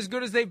Steelers have been as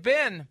good as they've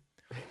been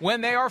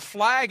when they are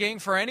flagging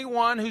for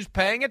anyone who's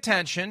paying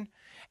attention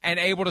and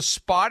able to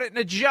spot it and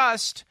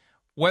adjust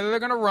whether they're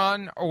going to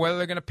run or whether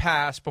they're going to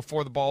pass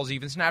before the ball's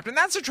even snapped. And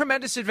that's a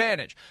tremendous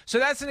advantage. So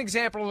that's an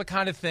example of the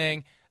kind of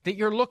thing that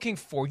you're looking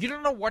for. You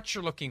don't know what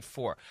you're looking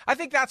for. I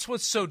think that's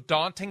what's so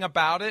daunting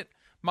about it,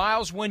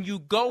 Miles. When you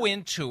go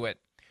into it,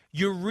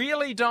 you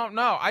really don't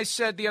know. I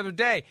said the other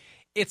day,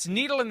 it's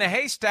needle in the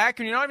haystack,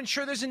 and you're not even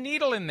sure there's a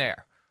needle in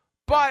there.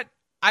 But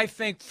I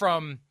think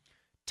from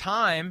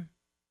time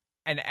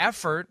and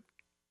effort,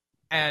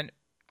 and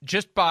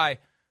just by,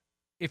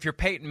 if you're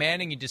Peyton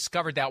Manning, you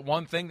discovered that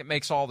one thing that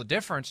makes all the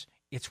difference,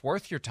 it's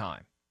worth your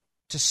time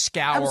to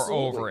scour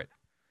over it.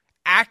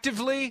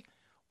 Actively,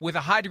 with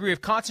a high degree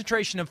of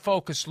concentration and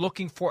focus,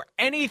 looking for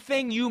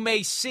anything you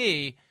may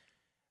see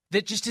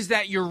that just is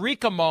that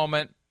eureka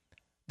moment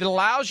that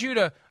allows you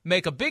to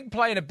make a big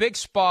play in a big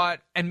spot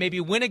and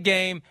maybe win a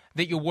game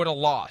that you would have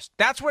lost.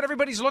 That's what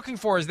everybody's looking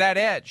for, is that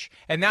edge.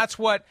 And that's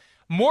what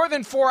more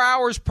than 4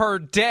 hours per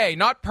day,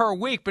 not per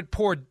week, but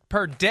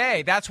per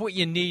day, that's what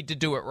you need to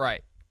do it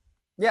right.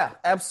 Yeah,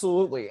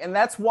 absolutely. And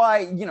that's why,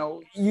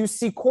 you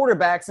see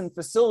quarterbacks in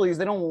facilities,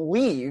 they don't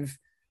leave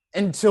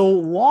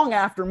until long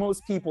after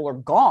most people are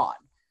gone,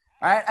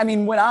 right? I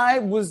mean, when I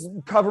was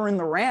covering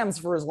the Rams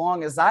for as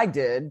long as I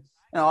did,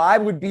 I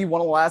would be one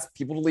of the last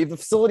people to leave the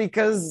facility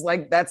because,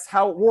 that's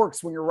how it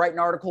works when you're writing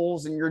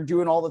articles and you're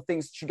doing all the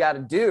things that you got to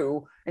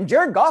do. And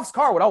Jared Goff's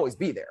car would always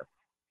be there,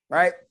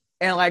 right?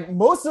 And,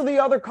 most of the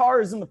other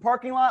cars in the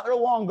parking lot, they're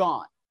long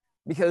gone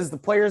because the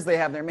players, they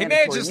have their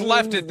mandatory. He may have just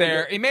left it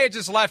there. He may have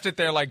just left it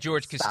there like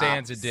George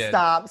Costanza did.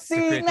 Stop.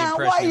 See, now,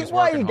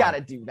 why you got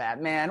to do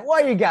that, man?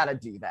 Why you got to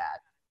do that?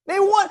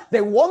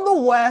 They won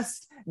the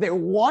West. They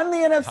won the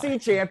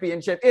NFC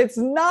Championship. It's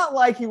not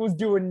like he was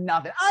doing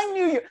nothing. I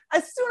knew you.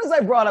 As soon as I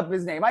brought up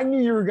his name, I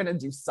knew you were going to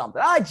do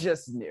something. I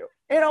just knew.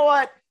 You know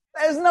what?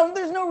 There's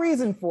no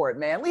reason for it,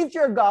 man. Leave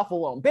Jared Goff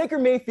alone. Baker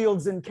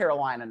Mayfield's in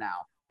Carolina now.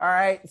 All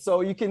right?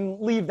 So you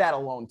can leave that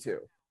alone, too.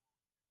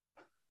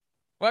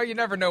 Well, you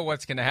never know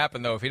what's going to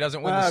happen, though. If he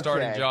doesn't win the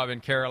starting job in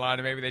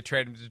Carolina, maybe they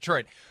trade him to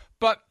Detroit.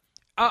 But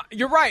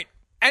you're right.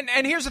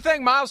 And here's the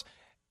thing, Miles.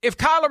 If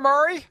Kyler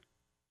Murray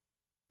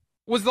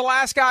was the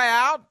last guy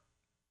out,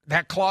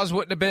 that clause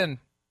wouldn't have been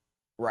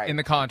in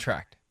the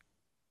contract.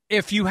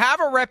 If you have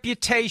a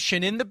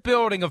reputation in the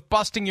building of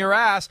busting your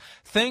ass,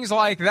 things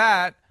like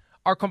that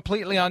are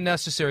completely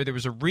unnecessary. There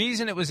was a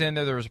reason it was in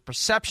there. There was a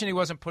perception he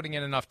wasn't putting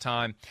in enough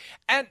time.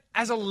 And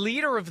as a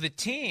leader of the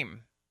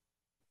team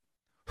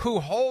who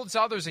holds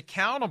others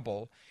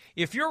accountable,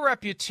 if your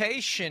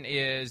reputation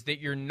is that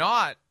you're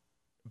not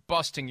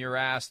busting your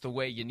ass the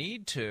way you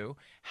need to,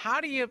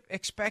 how do you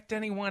expect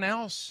anyone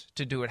else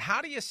to do it?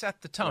 How do you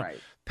set the tone? Right.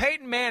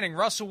 Peyton Manning,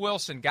 Russell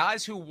Wilson,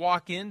 guys who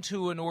walk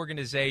into an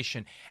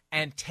organization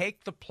and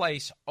take the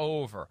place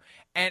over,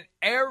 and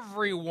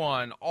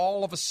everyone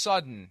all of a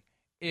sudden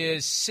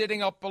is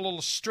sitting up a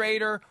little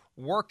straighter,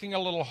 working a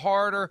little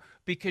harder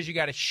because you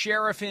got a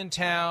sheriff in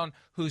town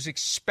who's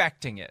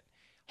expecting it.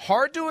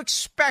 Hard to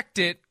expect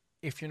it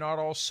if you're not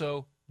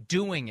also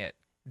doing it.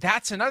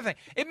 That's another thing.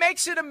 It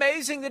makes it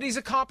amazing that he's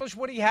accomplished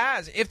what he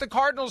has. If the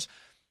Cardinals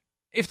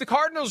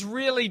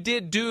really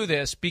did do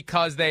this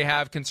because they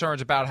have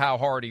concerns about how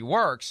hard he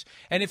works,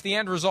 and if the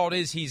end result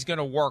is he's going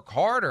to work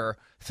harder,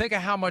 think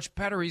of how much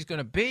better he's going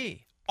to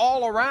be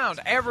all around,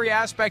 every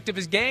aspect of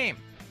his game.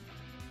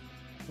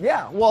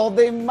 Yeah, well,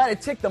 they might have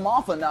ticked them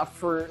off enough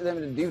for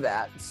them to do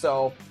that.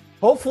 So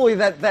hopefully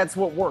that's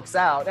what works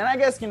out. And I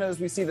guess, as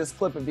we see this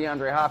clip of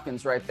DeAndre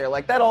Hopkins right there,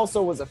 like that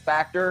also was a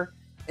factor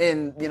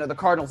in, the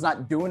Cardinals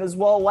not doing as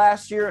well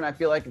last year. And I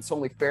feel like it's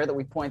only fair that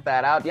we point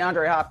that out.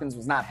 DeAndre Hopkins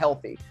was not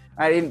healthy.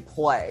 I didn't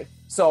play.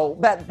 So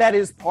that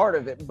is part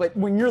of it. But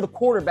when you're the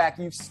quarterback,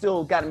 you've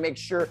still got to make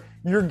sure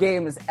your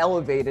game is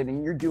elevated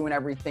and you're doing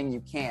everything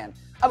you can.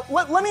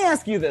 Let me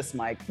ask you this,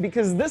 Mike,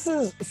 because this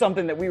is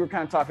something that we were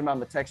kind of talking about in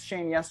the text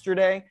chain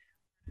yesterday.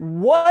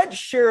 What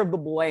share of the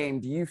blame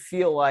do you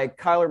feel like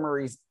Kyler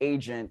Murray's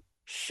agent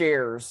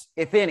shares,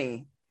 if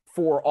any,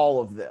 for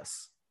all of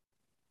this?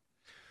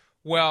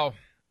 Well,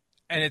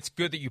 and it's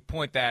good that you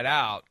point that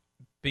out,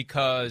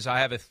 because I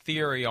have a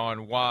theory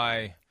on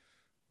why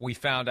we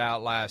found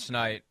out last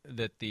night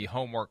that the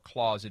homework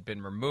clause had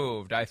been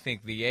removed. I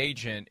think the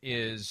agent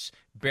is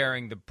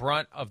bearing the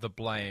brunt of the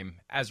blame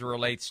as it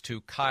relates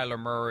to Kyler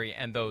Murray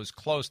and those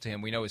close to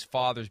him. We know his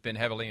father's been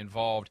heavily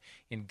involved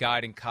in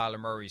guiding Kyler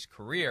Murray's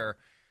career.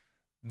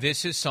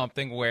 This is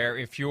something where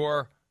if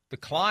you're the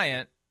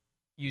client,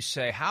 you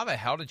say, how the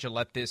hell did you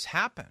let this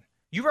happen?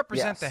 You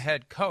represent the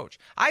head coach.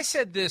 I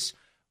said this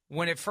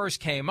when it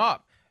first came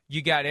up.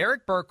 You got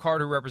Eric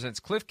Burkhardt, who represents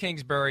Cliff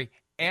Kingsbury,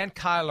 and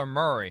Kyler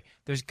Murray.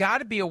 There's got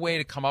to be a way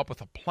to come up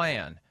with a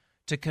plan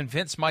to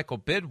convince Michael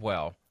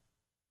Bidwell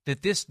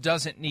that this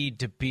doesn't need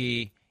to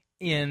be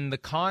in the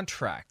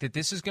contract, that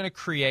this is going to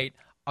create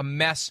a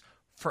mess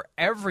for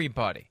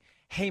everybody.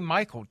 Hey,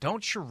 Michael,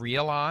 don't you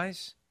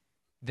realize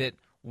that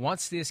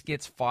once this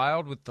gets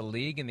filed with the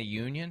league and the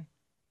union,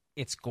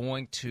 it's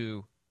going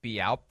to be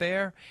out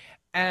there?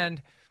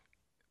 And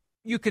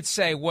you could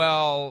say,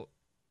 well,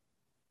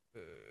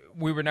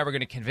 we were never going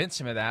to convince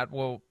him of that.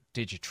 Well,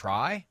 did you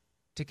try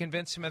to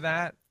convince him of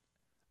that?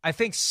 I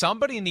think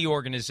somebody in the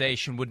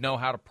organization would know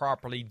how to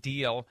properly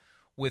deal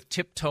with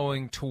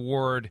tiptoeing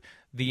toward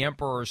the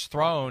emperor's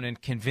throne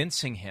and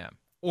convincing him,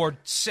 or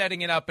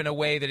setting it up in a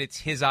way that it's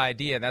his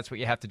idea. That's what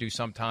you have to do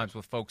sometimes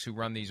with folks who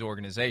run these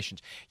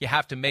organizations. You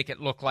have to make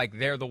it look like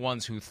they're the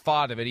ones who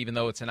thought of it, even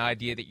though it's an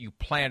idea that you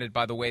planted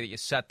by the way that you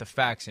set the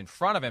facts in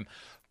front of him.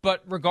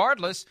 But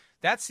regardless,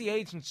 that's the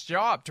agent's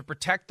job, to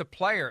protect the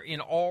player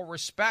in all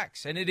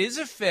respects. And it is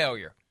a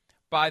failure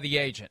by the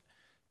agent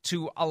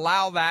to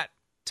allow that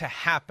to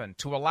happen,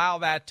 to allow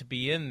that to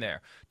be in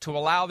there, to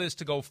allow this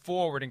to go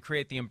forward and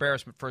create the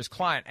embarrassment for his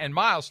client. And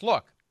Miles,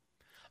 look,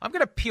 I'm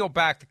going to peel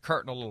back the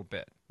curtain a little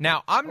bit.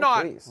 Now, I'm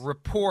not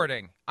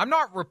reporting.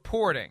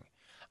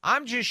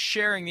 I'm just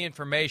sharing the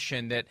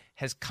information that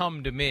has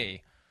come to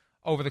me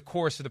over the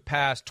course of the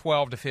past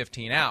 12 to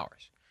 15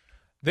 hours.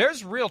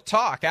 There's real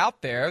talk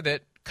out there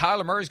that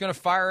Kyler Murray is going to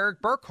fire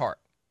Eric Burkhardt.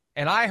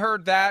 And I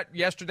heard that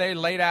yesterday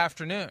late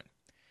afternoon.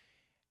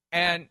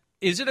 And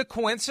is it a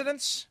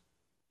coincidence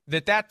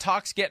that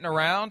talk's getting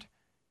around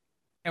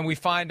and we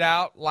find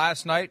out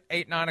last night,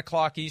 8, 9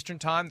 o'clock Eastern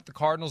time, that the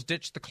Cardinals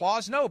ditched the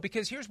clause? No,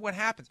 because here's what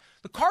happens.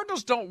 The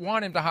Cardinals don't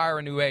want him to hire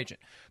a new agent,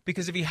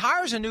 because if he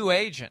hires a new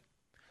agent,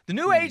 the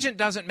new agent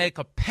doesn't make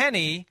a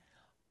penny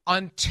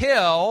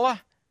until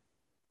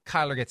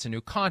Kyler gets a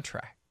new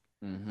contract.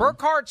 Mm-hmm.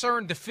 Burkhardt's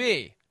earned the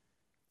fee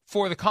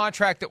for the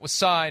contract that was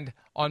signed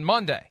on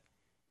Monday.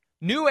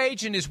 New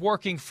agent is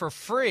working for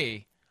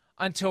free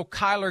until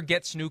Kyler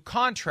gets new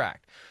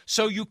contract.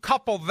 So you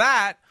couple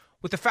that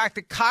with the fact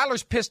that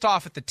Kyler's pissed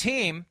off at the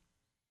team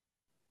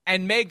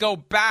and may go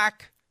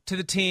back to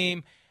the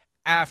team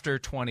after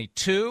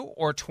 22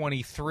 or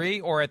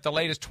 23 or at the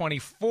latest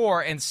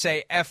 24 and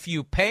say, F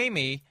you, pay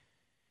me,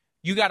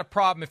 you got a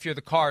problem if you're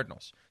the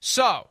Cardinals.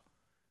 So,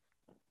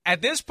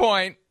 at this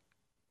point,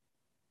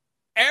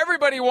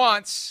 everybody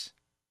wants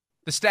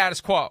the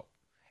status quo.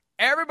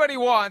 Everybody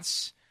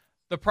wants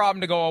the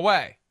problem to go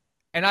away.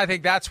 And I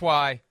think that's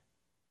why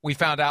we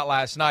found out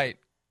last night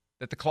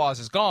that the clause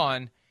is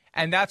gone,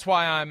 and that's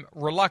why I'm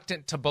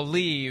reluctant to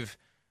believe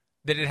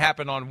that it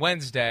happened on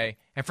Wednesday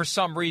and for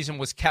some reason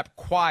was kept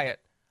quiet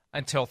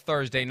until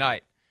Thursday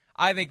night.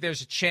 I think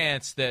there's a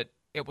chance that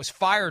it was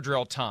fire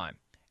drill time,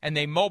 and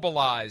they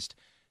mobilized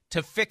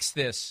to fix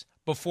this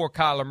before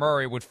Kyler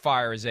Murray would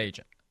fire his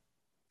agent.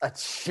 A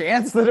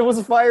chance that it was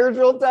a fire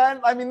drill time?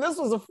 I mean, this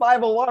was a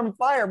 5-alarm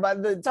fire by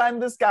the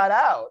time this got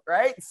out,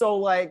 right? So,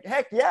 like,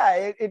 heck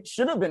yeah, it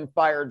should have been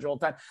fire drill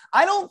time.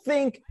 I don't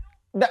think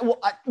that,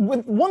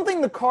 with one thing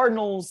the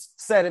Cardinals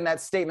said in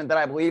that statement that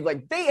I believe,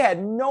 like, they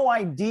had no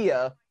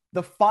idea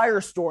the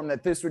firestorm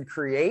that this would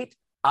create,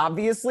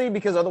 obviously,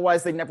 because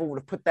otherwise they never would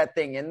have put that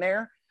thing in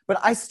there. But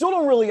I still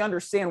don't really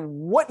understand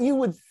what you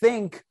would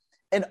think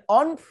an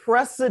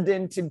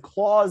unprecedented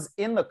clause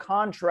in the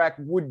contract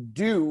would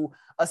do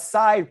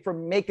aside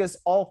from make us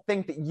all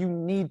think that you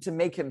need to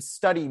make him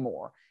study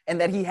more and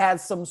that he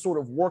has some sort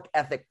of work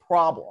ethic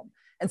problem.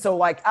 And so,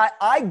 like,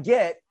 I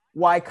get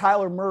why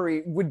Kyler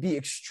Murray would be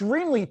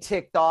extremely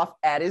ticked off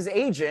at his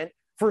agent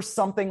for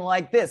something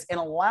like this and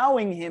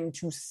allowing him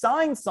to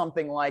sign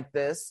something like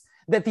this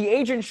that the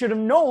agent should have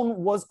known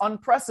was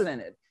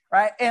unprecedented.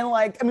 Right. And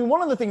like, I mean,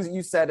 one of the things that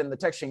you said in the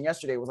text chain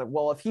yesterday was like,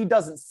 well, if he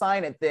doesn't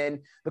sign it,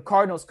 then the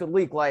Cardinals could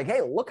leak like, hey,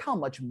 look how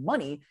much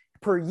money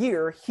per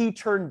year he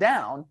turned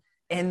down.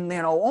 And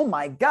then, oh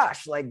my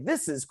gosh, like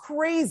this is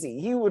crazy.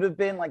 He would have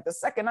been like the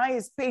second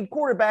highest paid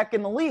quarterback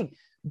in the league.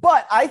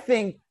 But I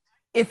think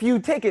if you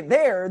take it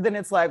there, then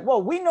it's like,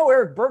 well, we know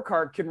Eric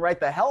Burkhart can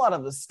write the hell out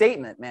of the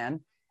statement, man.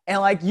 And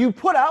like you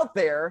put out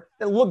there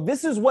that, look,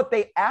 this is what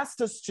they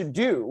asked us to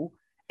do.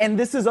 And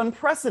this is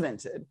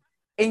unprecedented.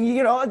 And,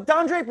 you know,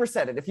 Don Draper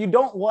said it. If you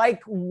don't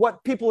like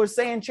what people are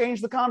saying,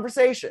 change the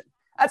conversation.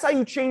 That's how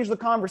you change the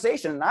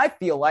conversation. And I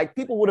feel like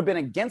people would have been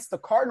against the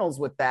Cardinals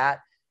with that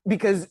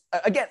because,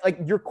 again, like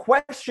you're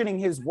questioning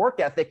his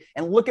work ethic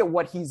and look at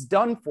what he's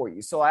done for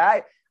you. So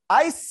I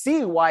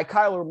see why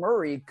Kyler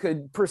Murray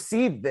could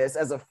perceive this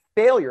as a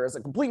failure, as a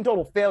complete and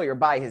total failure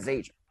by his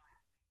agent.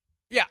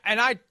 Yeah,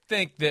 and I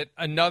think that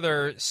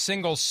another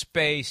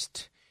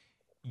single-spaced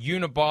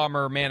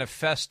Unabomber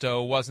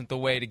manifesto wasn't the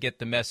way to get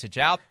the message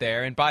out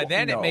there, and by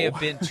then it may have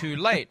been too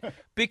late.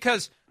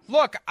 Because,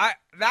 look,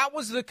 that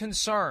was the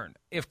concern.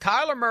 If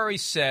Kyler Murray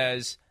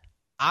says,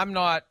 I'm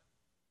not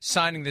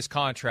signing this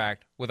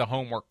contract with a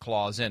homework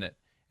clause in it,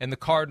 and the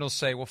Cardinals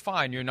say, well,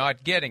 fine, you're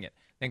not getting it,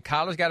 then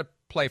Kyler's got to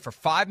play for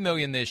 $5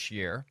 million this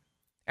year.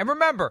 And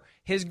remember,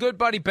 his good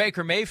buddy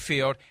Baker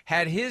Mayfield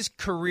had his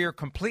career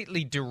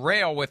completely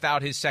derail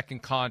without his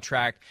second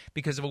contract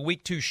because of a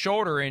week 2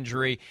 shoulder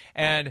injury,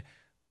 and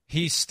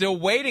he's still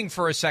waiting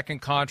for a second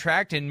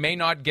contract and may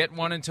not get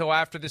one until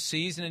after the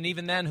season. And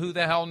even then, who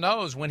the hell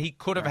knows when he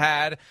could have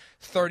had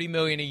 $30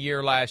 million a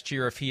year last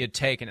year if he had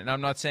taken it. And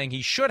I'm not saying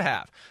he should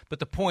have. But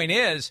the point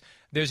is,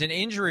 there's an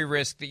injury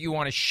risk that you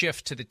want to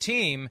shift to the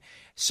team.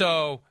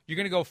 So you're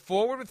going to go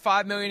forward with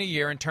 $5 million a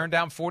year and turn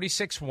down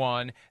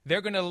 46.1.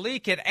 They're going to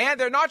leak it. And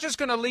they're not just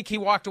going to leak he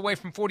walked away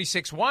from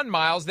 46.1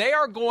 miles. They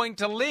are going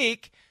to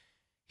leak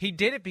he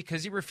did it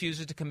because he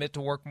refuses to commit to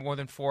work more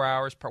than 4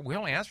 hours. We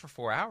only asked for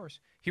 4 hours.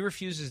 He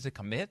refuses to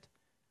commit?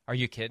 Are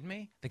you kidding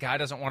me? The guy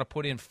doesn't want to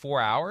put in 4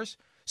 hours?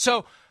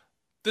 So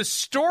the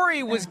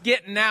story was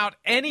getting out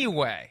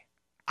anyway.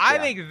 I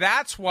think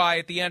that's why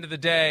at the end of the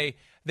day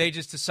they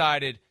just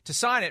decided to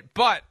sign it.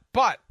 But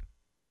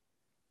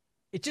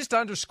it just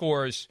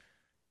underscores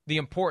the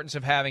importance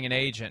of having an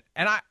agent.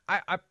 And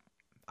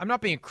I'm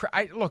not being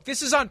 – look,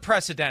 this is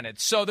unprecedented.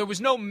 So there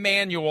was no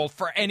manual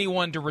for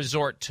anyone to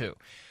resort to.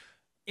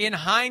 In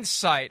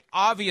hindsight,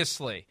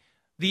 obviously,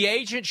 the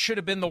agent should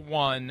have been the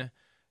one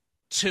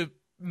to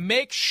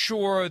make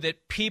sure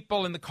that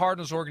people in the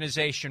Cardinals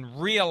organization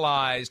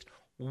realized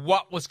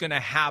what was going to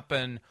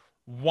happen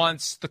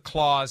once the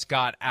clause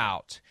got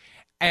out.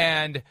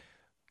 And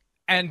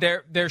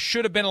there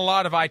should have been a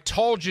lot of I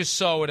told you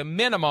so at a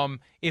minimum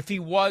if he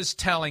was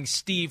telling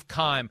Steve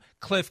Keim,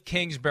 Cliff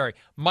Kingsbury,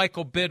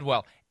 Michael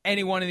Bidwell,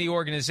 anyone in the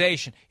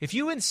organization. If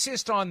you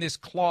insist on this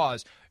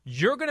clause,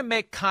 you're going to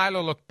make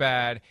Kyler look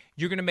bad.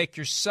 You're going to make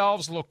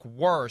yourselves look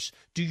worse.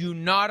 Do you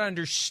not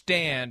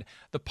understand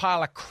the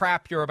pile of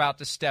crap you're about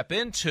to step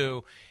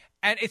into?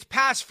 And it's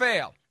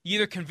pass-fail. You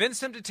either convince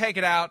them to take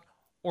it out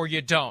or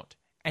you don't.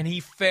 And he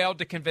failed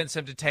to convince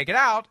them to take it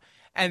out,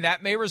 and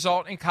that may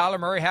result in Kyler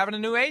Murray having a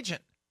new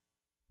agent.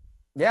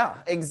 Yeah,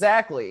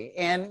 exactly.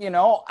 And,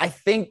 I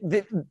think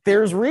that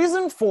there's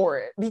reason for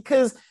it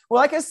because, well,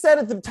 like I said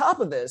at the top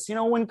of this,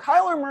 when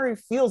Kyler Murray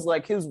feels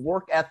like his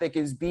work ethic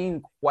is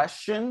being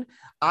questioned,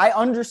 I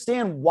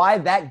understand why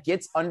that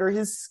gets under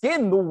his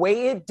skin the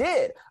way it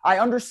did. I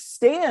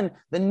understand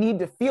the need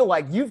to feel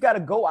like you've got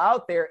to go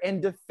out there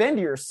and defend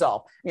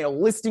yourself,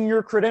 listing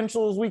your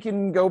credentials. We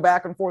can go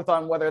back and forth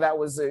on whether that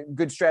was a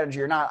good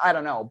strategy or not. I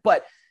don't know.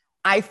 But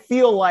I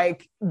feel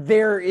like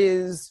there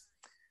is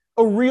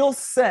a real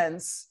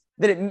sense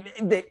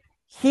that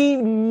he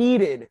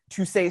needed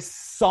to say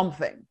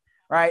something,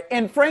 right?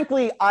 And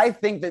frankly, I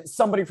think that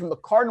somebody from the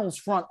Cardinals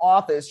front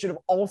office should have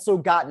also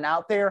gotten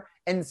out there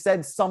and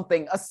said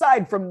something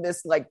aside from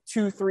this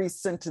 2-3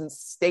 sentence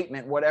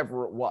statement,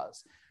 whatever it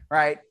was,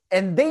 right?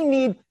 And they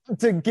need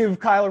to give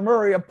Kyler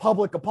Murray a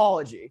public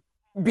apology,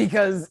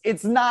 because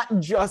it's not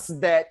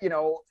just that,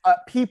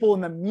 people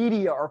in the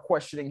media are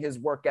questioning his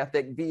work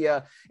ethic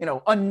via,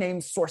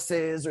 unnamed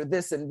sources or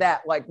this and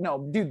that.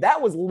 No, dude,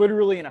 that was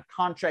literally in a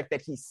contract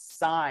that he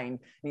signed,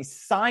 and he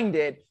signed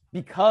it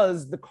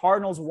because the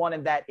Cardinals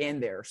wanted that in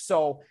there.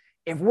 So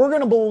if we're going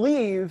to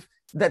believe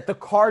that the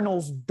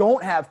Cardinals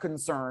don't have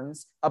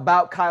concerns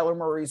about Kyler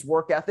Murray's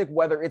work ethic,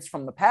 whether it's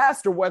from the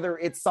past or whether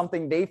it's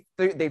something they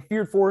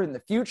feared for in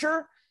the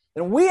future,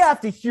 then we have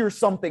to hear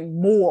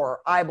something more,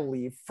 I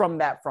believe, from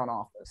that front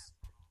office.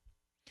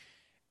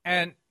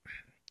 And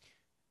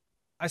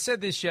I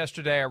said this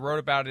yesterday. I wrote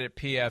about it at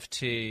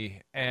PFT,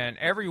 and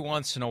every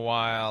once in a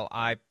while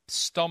I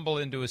stumble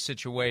into a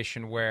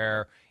situation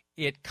where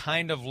it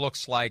kind of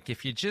looks like,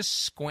 if you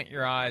just squint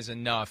your eyes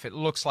enough, it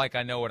looks like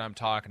I know what I'm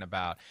talking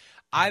about.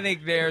 I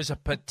think there's a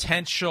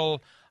potential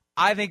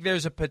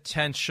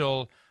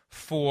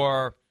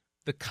for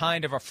the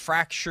kind of a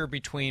fracture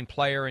between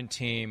player and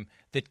team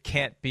that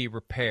can't be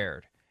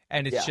repaired.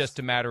 And it's just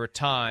a matter of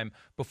time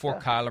before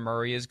Kyler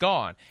Murray is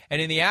gone.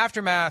 And in the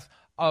aftermath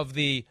of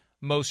the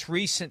most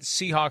recent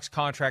Seahawks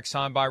contract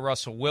signed by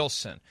Russell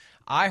Wilson,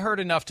 I heard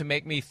enough to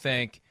make me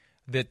think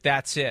that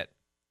that's it.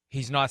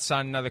 He's not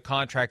signing another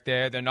contract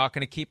there. They're not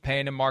going to keep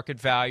paying him market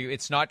value.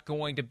 It's not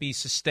going to be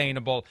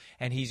sustainable,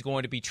 and he's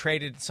going to be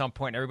traded at some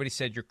point. Everybody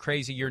said, you're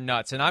crazy, you're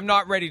nuts. And I'm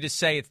not ready to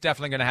say it's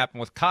definitely going to happen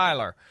with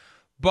Kyler,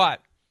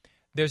 but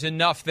there's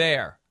enough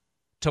there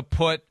to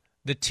put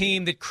the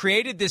team that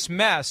created this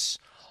mess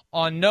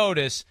on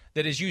notice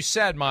that, as you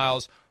said,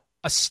 Miles,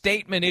 a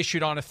statement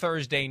issued on a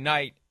Thursday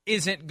night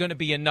isn't going to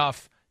be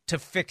enough to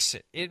fix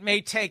it. It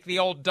may take the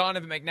old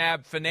Donovan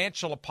McNabb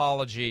financial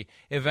apology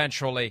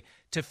eventually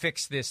to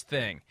fix this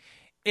thing.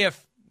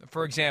 If,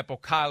 for example,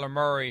 Kyler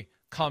Murray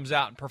comes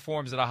out and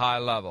performs at a high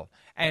level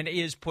and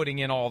is putting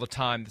in all the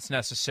time that's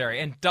necessary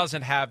and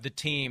doesn't have the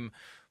team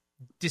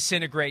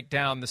disintegrate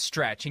down the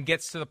stretch and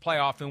gets to the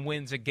playoff and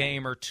wins a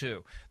game or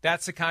two.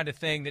 That's the kind of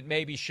thing that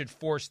maybe should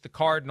force the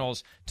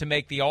Cardinals to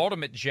make the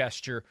ultimate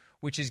gesture,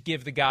 which is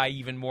give the guy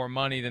even more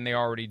money than they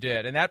already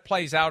did. And that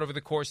plays out over the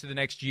course of the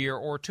next year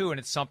or two, and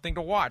it's something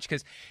to watch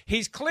because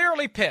he's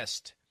clearly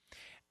pissed.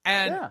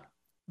 And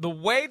the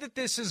way that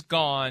this has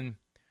gone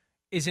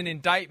is an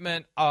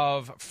indictment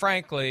of,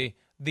 frankly,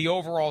 the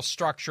overall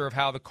structure of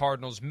how the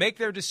Cardinals make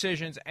their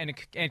decisions and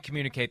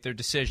communicate their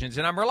decisions.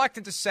 And I'm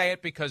reluctant to say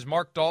it because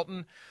Mark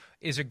Dalton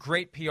is a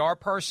great PR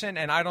person,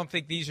 and I don't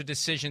think these are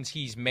decisions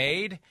he's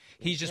made.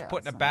 He's just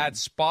put in a bad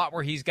spot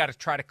where he's got to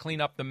try to clean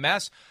up the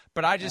mess.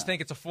 But I just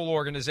think it's a full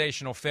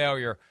organizational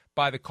failure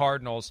by the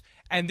Cardinals.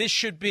 And this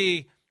should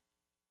be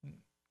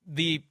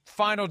the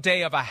final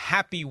day of a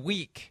happy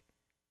week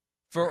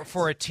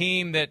for a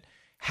team that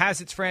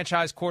has its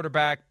franchise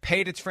quarterback,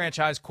 paid its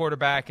franchise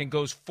quarterback, and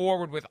goes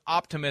forward with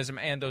optimism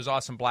and those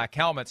awesome black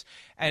helmets.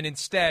 And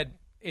instead,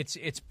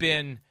 it's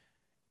been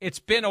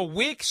a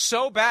week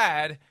so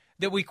bad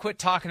that we quit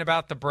talking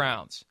about the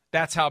Browns.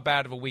 That's how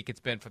bad of a week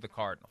it's been for the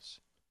Cardinals.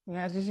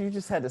 Yeah, you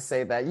just had to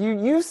say that.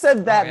 You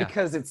said that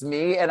because it's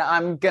me, and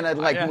I'm gonna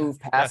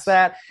move past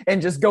that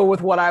and just go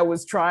with what I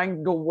was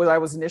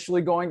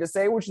initially going to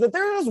say, which is that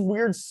there is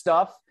weird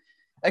stuff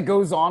that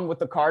goes on with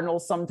the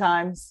Cardinals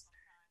sometimes.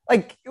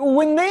 Like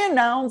when they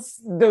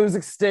announced those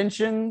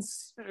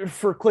extensions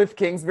for Cliff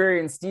Kingsbury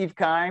and Steve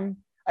Keim,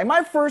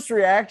 my first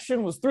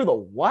reaction was through the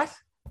what?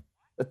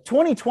 The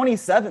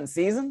 2027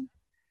 season?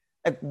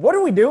 What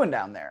are we doing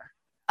down there?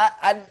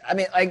 I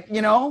mean,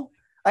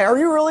 are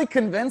you really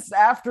convinced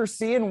after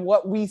seeing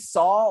what we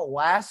saw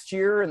last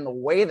year and the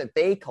way that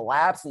they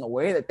collapsed and the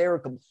way that they were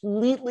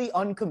completely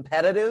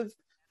uncompetitive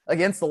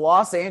against the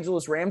Los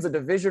Angeles Rams, a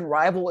division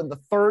rival, and the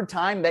third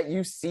time that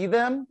you see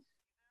them?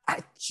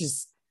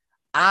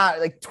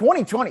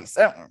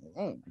 2027.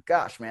 Oh my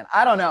gosh, man.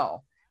 I don't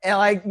know.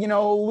 And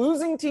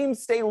losing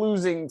teams stay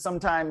losing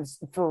sometimes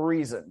for a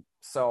reason.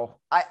 So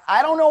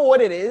I don't know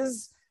what it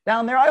is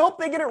down there. I hope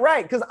they get it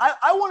right because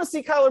I want to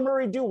see Kyler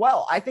Murray do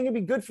well. I think it'd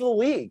be good for the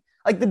league.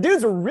 The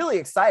dude's a really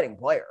exciting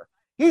player.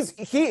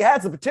 He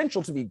has the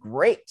potential to be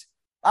great,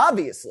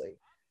 obviously.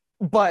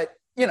 But,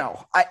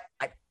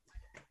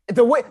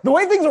 the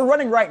way things are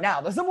running right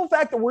now, the simple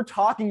fact that we're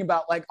talking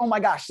about oh my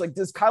gosh,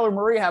 does Kyler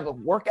Murray have a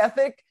work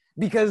ethic?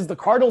 because the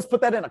Cardinals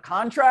put that in a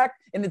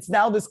contract and it's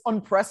now this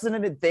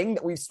unprecedented thing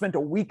that we've spent a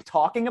week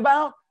talking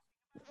about.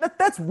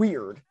 That's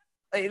weird.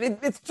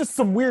 It's just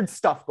some weird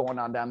stuff going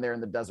on down there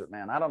in the desert,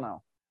 man. I don't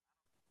know.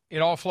 It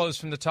all flows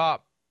from the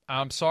top.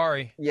 I'm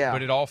sorry. Yeah.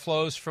 But it all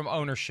flows from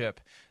ownership.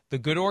 The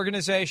good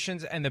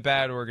organizations and the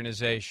bad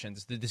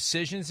organizations. The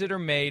decisions that are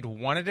made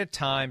one at a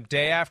time,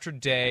 day after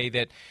day,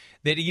 that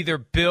either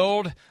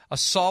build a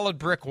solid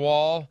brick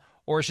wall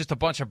or it's just a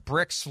bunch of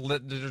bricks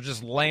that are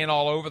just laying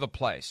all over the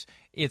place.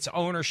 It's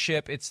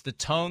ownership. It's the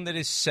tone that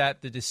is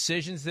set, the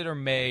decisions that are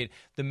made,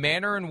 the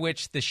manner in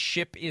which the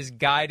ship is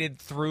guided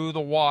through the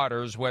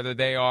waters, whether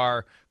they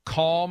are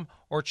calm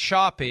or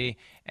choppy.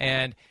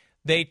 And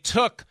they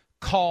took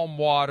calm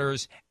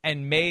waters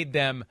and made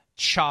them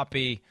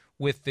choppy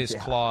with this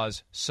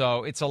clause.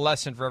 So it's a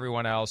lesson for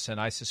everyone else, and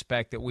I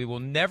suspect that we will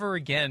never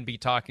again be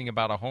talking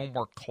about a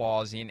homework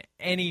clause in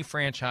any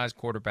franchise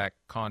quarterback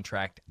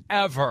contract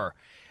ever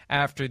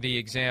after the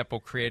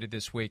example created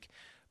this week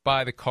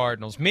by the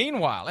Cardinals.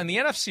 Meanwhile, and the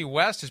NFC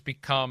West has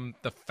become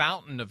the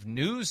fountain of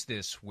news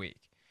this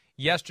week.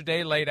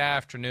 Yesterday, late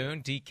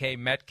afternoon, DK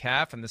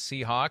Metcalf and the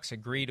Seahawks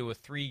agree to a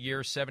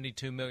 3-year,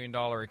 $72 million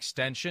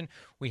extension.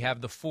 We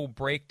have the full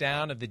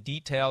breakdown of the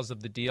details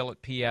of the deal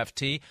at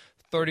PFT.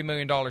 $30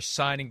 million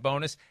signing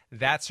bonus.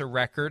 That's a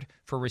record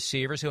for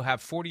receivers who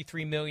have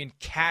 $43 million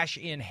cash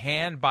in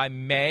hand by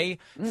May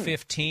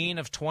 15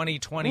 of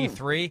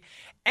 2023.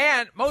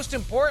 And most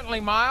importantly,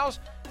 Miles,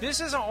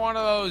 this isn't one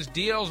of those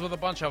deals with a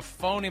bunch of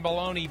phony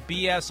baloney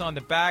BS on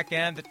the back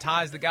end that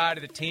ties the guy to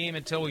the team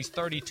until he's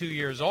 32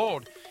 years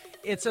old.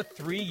 It's a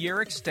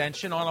 3-year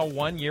extension on a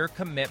 1-year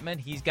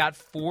commitment. He's got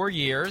 4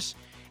 years,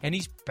 and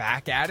he's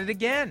back at it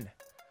again.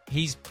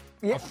 He's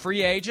a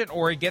free agent,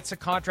 or he gets a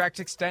contract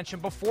extension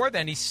before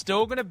then. He's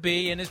still going to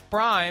be in his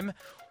prime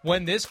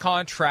when this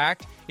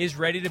contract is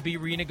ready to be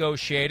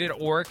renegotiated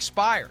or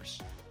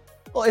expires.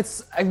 Well,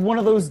 it's one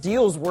of those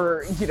deals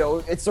where,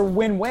 it's a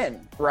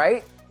win-win,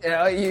 right?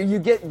 You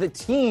get the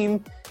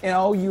team,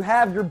 you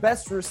have your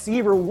best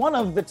receiver, one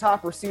of the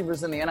top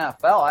receivers in the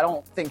NFL. I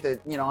don't think that,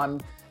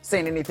 I'm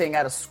saying anything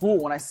out of school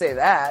when I say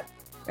that.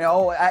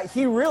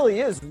 He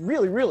really is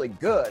really, really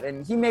good,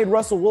 and he made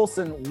Russell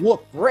Wilson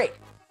look great.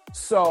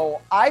 So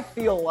I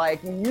feel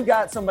like when you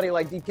got somebody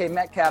like DK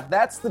Metcalf,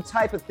 that's the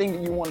type of thing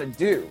that you want to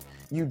do.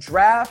 You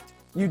draft,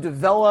 you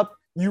develop,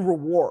 you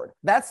reward.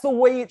 That's the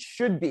way it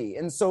should be.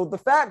 And so the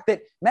fact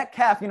that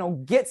Metcalf,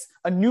 gets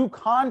a new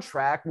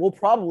contract, will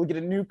probably get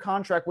a new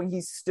contract when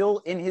he's still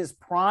in his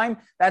prime.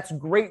 That's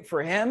great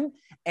for him.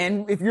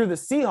 And if you're the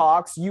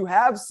Seahawks, you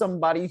have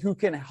somebody who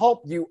can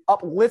help you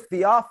uplift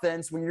the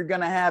offense when you're going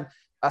to have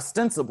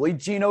ostensibly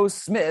Geno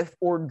Smith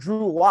or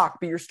Drew Lock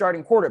be your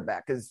starting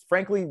quarterback, because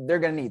frankly, they're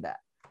going to need that.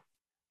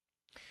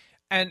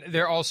 And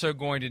they're also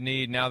going to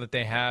need, now that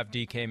they have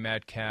DK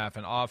Metcalf,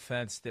 an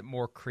offense that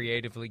more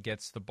creatively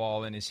gets the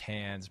ball in his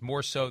hands,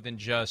 more so than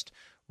just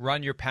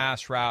run your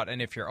pass route,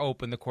 and if you're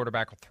open, the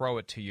quarterback will throw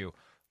it to you.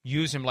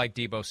 Use him like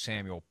Deebo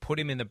Samuel.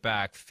 Put him in the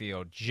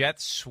backfield. Jet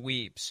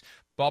sweeps,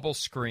 bubble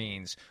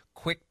screens,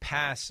 quick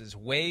passes,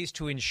 ways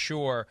to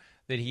ensure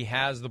that he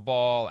has the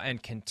ball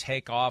and can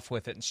take off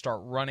with it and start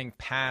running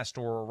past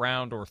or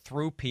around or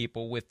through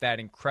people with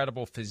that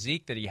incredible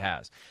physique that he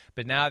has.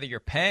 But now that you're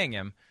paying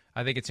him,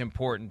 I think it's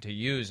important to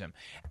use him.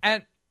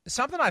 And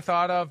something I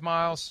thought of,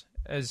 Miles,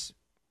 as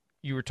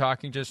you were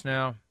talking just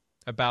now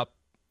about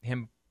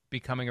him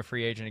becoming a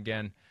free agent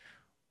again,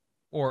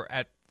 or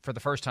for the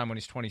first time when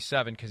he's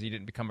 27, because he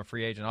didn't become a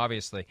free agent,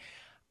 obviously.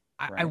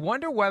 Right. I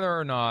wonder whether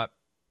or not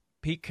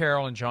Pete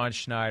Carroll and John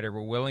Schneider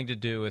were willing to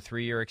do a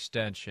 3-year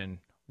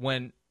extension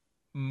when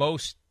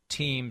most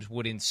teams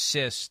would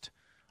insist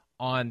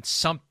on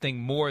something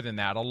more than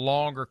that, a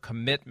longer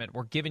commitment.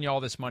 We're giving you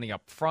all this money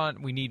up front.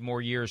 We need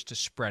more years to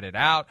spread it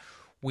out.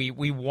 We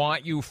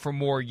want you for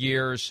more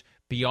years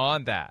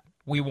beyond that.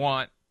 We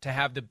want to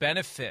have the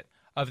benefit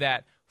of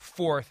that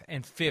 4th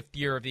and 5th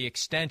year of the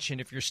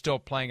extension if you're still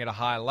playing at a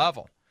high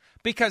level.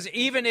 Because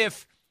even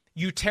if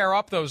you tear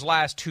up those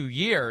last 2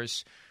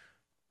 years,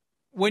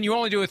 when you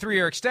only do a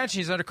 3-year extension,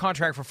 he's under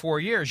contract for 4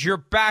 years. You're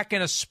back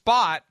in a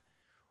spot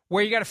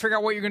where you got to figure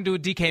out what you're going to do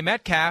with DK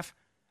Metcalf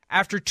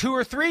after 2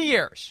 or 3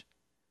 years.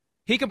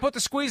 He can put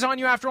the squeeze on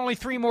you after only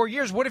 3 more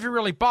years. What if you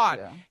really bought?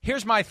 Yeah.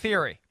 Here's my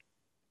theory.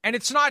 And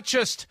it's not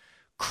just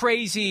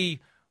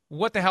crazy,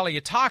 what the hell are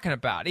you talking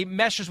about? It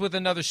meshes with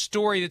another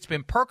story that's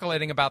been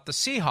percolating about the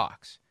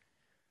Seahawks.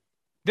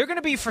 They're going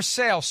to be for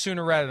sale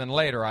sooner rather than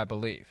later, I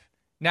believe.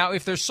 Now,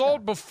 if they're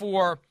sold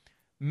before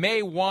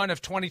May 1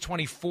 of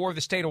 2024,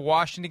 the state of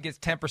Washington gets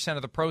 10%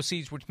 of the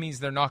proceeds, which means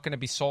they're not going to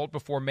be sold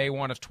before May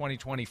 1 of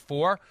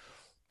 2024.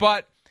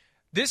 But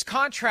this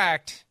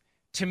contract,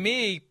 to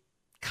me,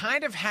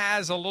 kind of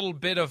has a little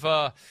bit of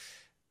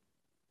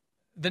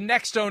the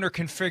next owner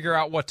can figure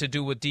out what to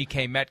do with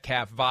DK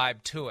Metcalf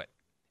vibe to it.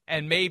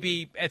 And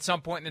maybe at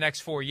some point in the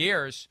next 4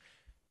 years,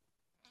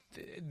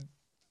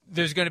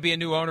 there's going to be a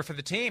new owner for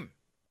the team.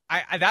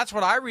 That's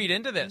what I read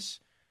into this.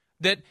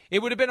 that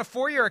it would have been a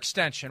 4-year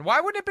extension.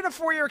 Why wouldn't it have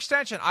been a 4-year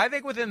extension? I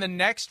think within the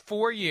next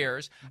 4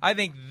 years, I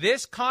think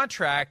this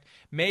contract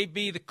may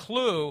be the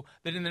clue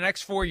that in the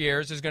next 4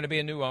 years there's going to be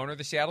a new owner of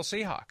the Seattle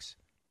Seahawks.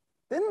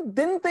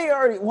 Didn't they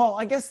already? Well,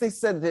 I guess they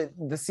said that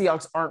the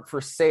Seahawks aren't for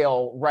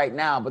sale right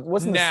now, but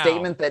wasn't the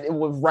statement that it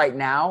was right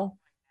now?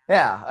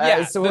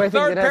 Yeah. So the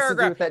third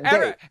paragraph.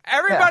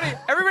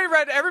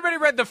 Everybody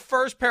read the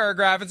first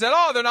paragraph and said,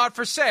 "Oh, they're not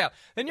for sale."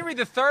 Then you read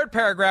the third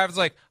paragraph, it's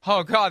like,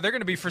 "Oh God, they're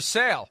going to be for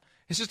sale."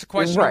 It's just a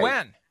question of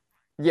when.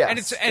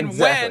 Yes, and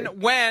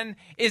when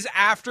is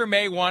after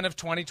May 1 of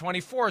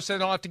 2024, so they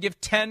don't have to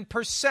give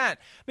 10%. I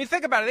mean,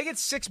 think about it. They get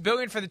 $6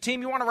 billion for the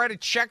team. You want to write a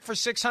check for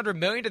 $600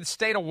 million to the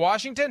state of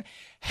Washington?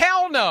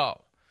 Hell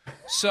no.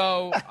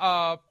 So,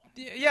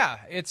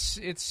 it's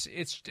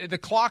the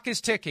clock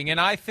is ticking, and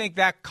I think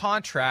that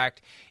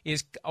contract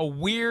is a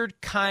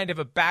weird kind of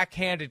a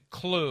backhanded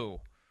clue.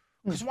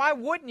 Because why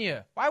wouldn't you?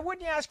 Why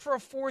wouldn't you ask for a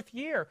 4th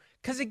year?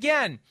 Because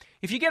again,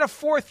 if you get a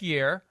 4th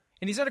year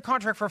and he's under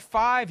contract for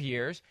 5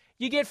 years,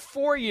 you get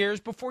 4 years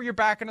before you're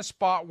back in a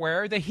spot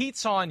where the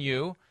heat's on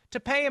you to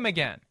pay him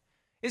again.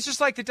 It's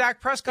just like the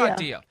Dak Prescott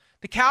deal.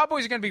 The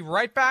Cowboys are going to be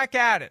right back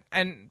at it.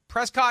 And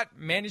Prescott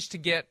managed to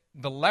get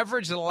the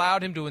leverage that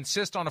allowed him to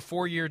insist on a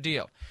 4-year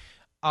deal.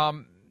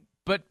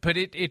 But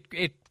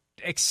it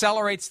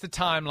accelerates the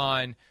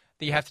timeline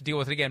that you have to deal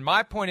with it again.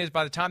 My point is,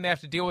 by the time they have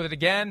to deal with it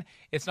again,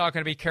 it's not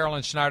going to be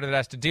Carolyn Schneider that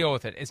has to deal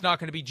with it. It's not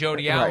going to be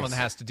Jody Allen that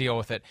has to deal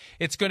with it.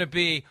 It's going to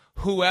be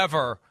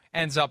whoever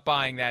ends up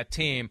buying that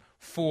team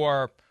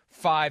for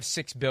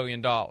 $5-6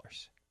 billion.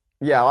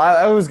 Yeah,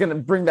 I was going to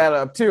bring that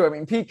up too. I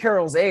mean, Pete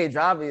Carroll's age,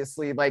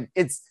 obviously, like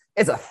it's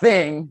a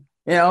thing.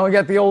 You know, we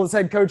got the oldest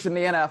head coach in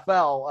the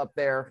NFL up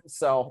there,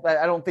 so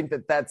I don't think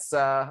that's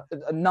a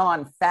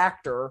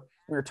non-factor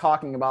when you're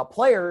talking about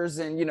players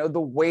and the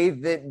way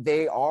that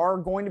they are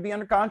going to be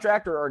under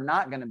contract or are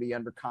not going to be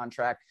under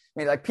contract. I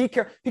mean, like Pete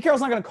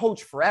Carroll's not going to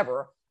coach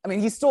forever. I mean,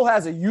 he still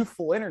has a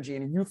youthful energy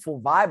and a youthful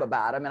vibe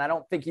about him, and I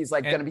don't think he's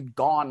going to be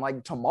gone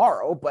like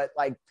tomorrow. But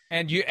like,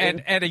 and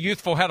a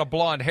youthful head of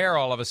blonde hair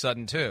all of a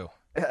sudden too.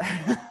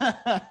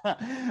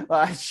 Well,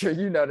 I'm sure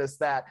you noticed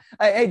that.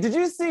 Hey, did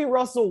you see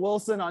Russell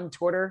Wilson on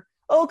Twitter?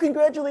 Oh,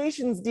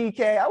 congratulations,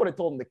 DK. I would have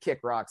told him to kick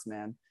rocks,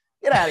 man.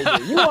 Get out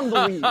of here. You want him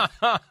to leave.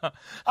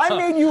 I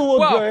made you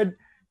look good,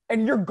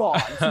 and you're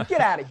gone. So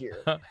get out of here.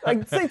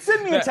 Like,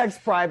 send me a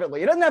text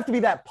privately. It doesn't have to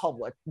be that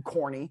public,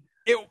 corny.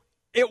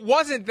 It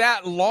wasn't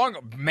that long,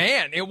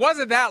 man. It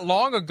wasn't that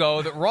long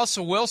ago that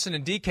Russell Wilson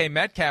and DK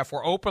Metcalf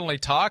were openly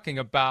talking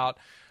about,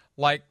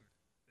 like,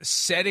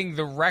 setting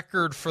the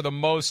record for the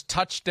most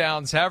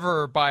touchdowns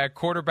ever by a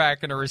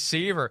quarterback and a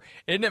receiver.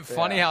 Isn't it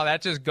funny how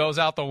that just goes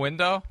out the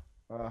window?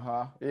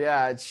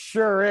 Yeah, it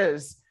sure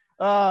is.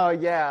 Oh,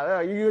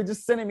 yeah. You're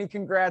just sending me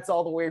congrats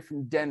all the way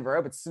from Denver. I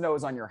hope it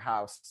snows on your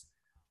house.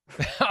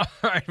 All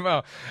right.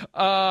 Well,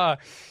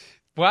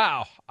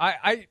 wow.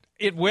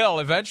 It will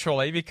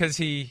eventually because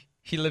he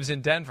lives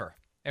in Denver.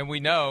 And we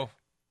know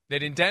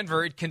that in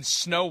Denver it can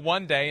snow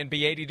one day and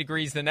be 80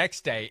 degrees the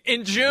next day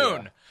in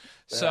June. Yeah.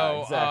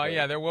 So, exactly.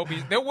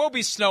 there will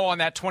be snow on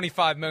that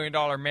 $25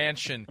 million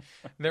mansion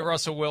that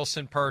Russell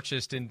Wilson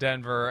purchased in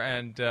Denver,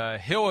 and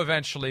he'll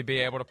eventually be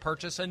able to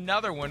purchase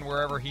another one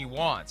wherever he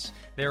wants.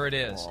 There it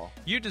is. Aww.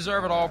 You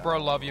deserve it all,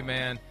 bro. Love you,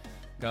 man.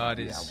 God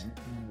is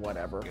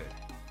whatever. Good.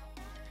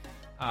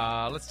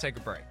 Let's take a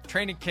break.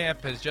 Training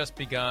camp has just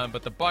begun,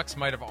 but the Bucs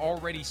might have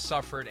already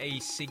suffered a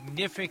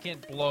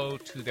significant blow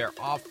to their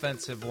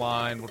offensive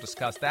line. We'll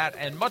discuss that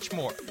and much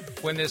more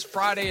when this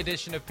Friday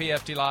edition of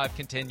PFT Live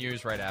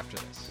continues right after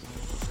this.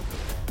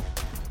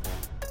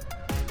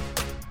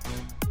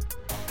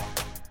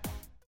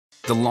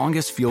 The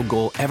longest field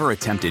goal ever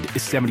attempted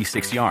is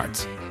 76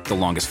 yards. The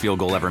longest field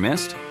goal ever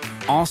missed?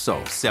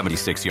 Also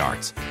 76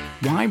 yards.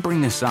 Why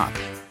bring this up?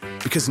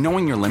 Because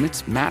knowing your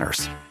limits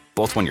matters,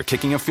 both when you're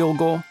kicking a field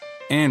goal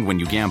and when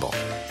you gamble.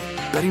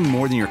 Betting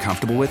more than you're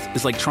comfortable with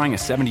is like trying a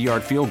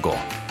 70-yard field goal.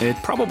 It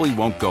probably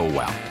won't go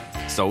well.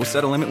 So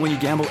set a limit when you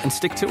gamble and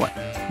stick to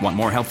it. Want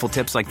more helpful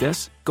tips like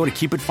this? Go to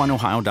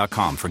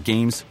keepitfunohio.com for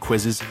games,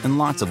 quizzes, and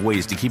lots of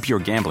ways to keep your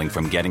gambling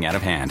from getting out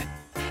of hand.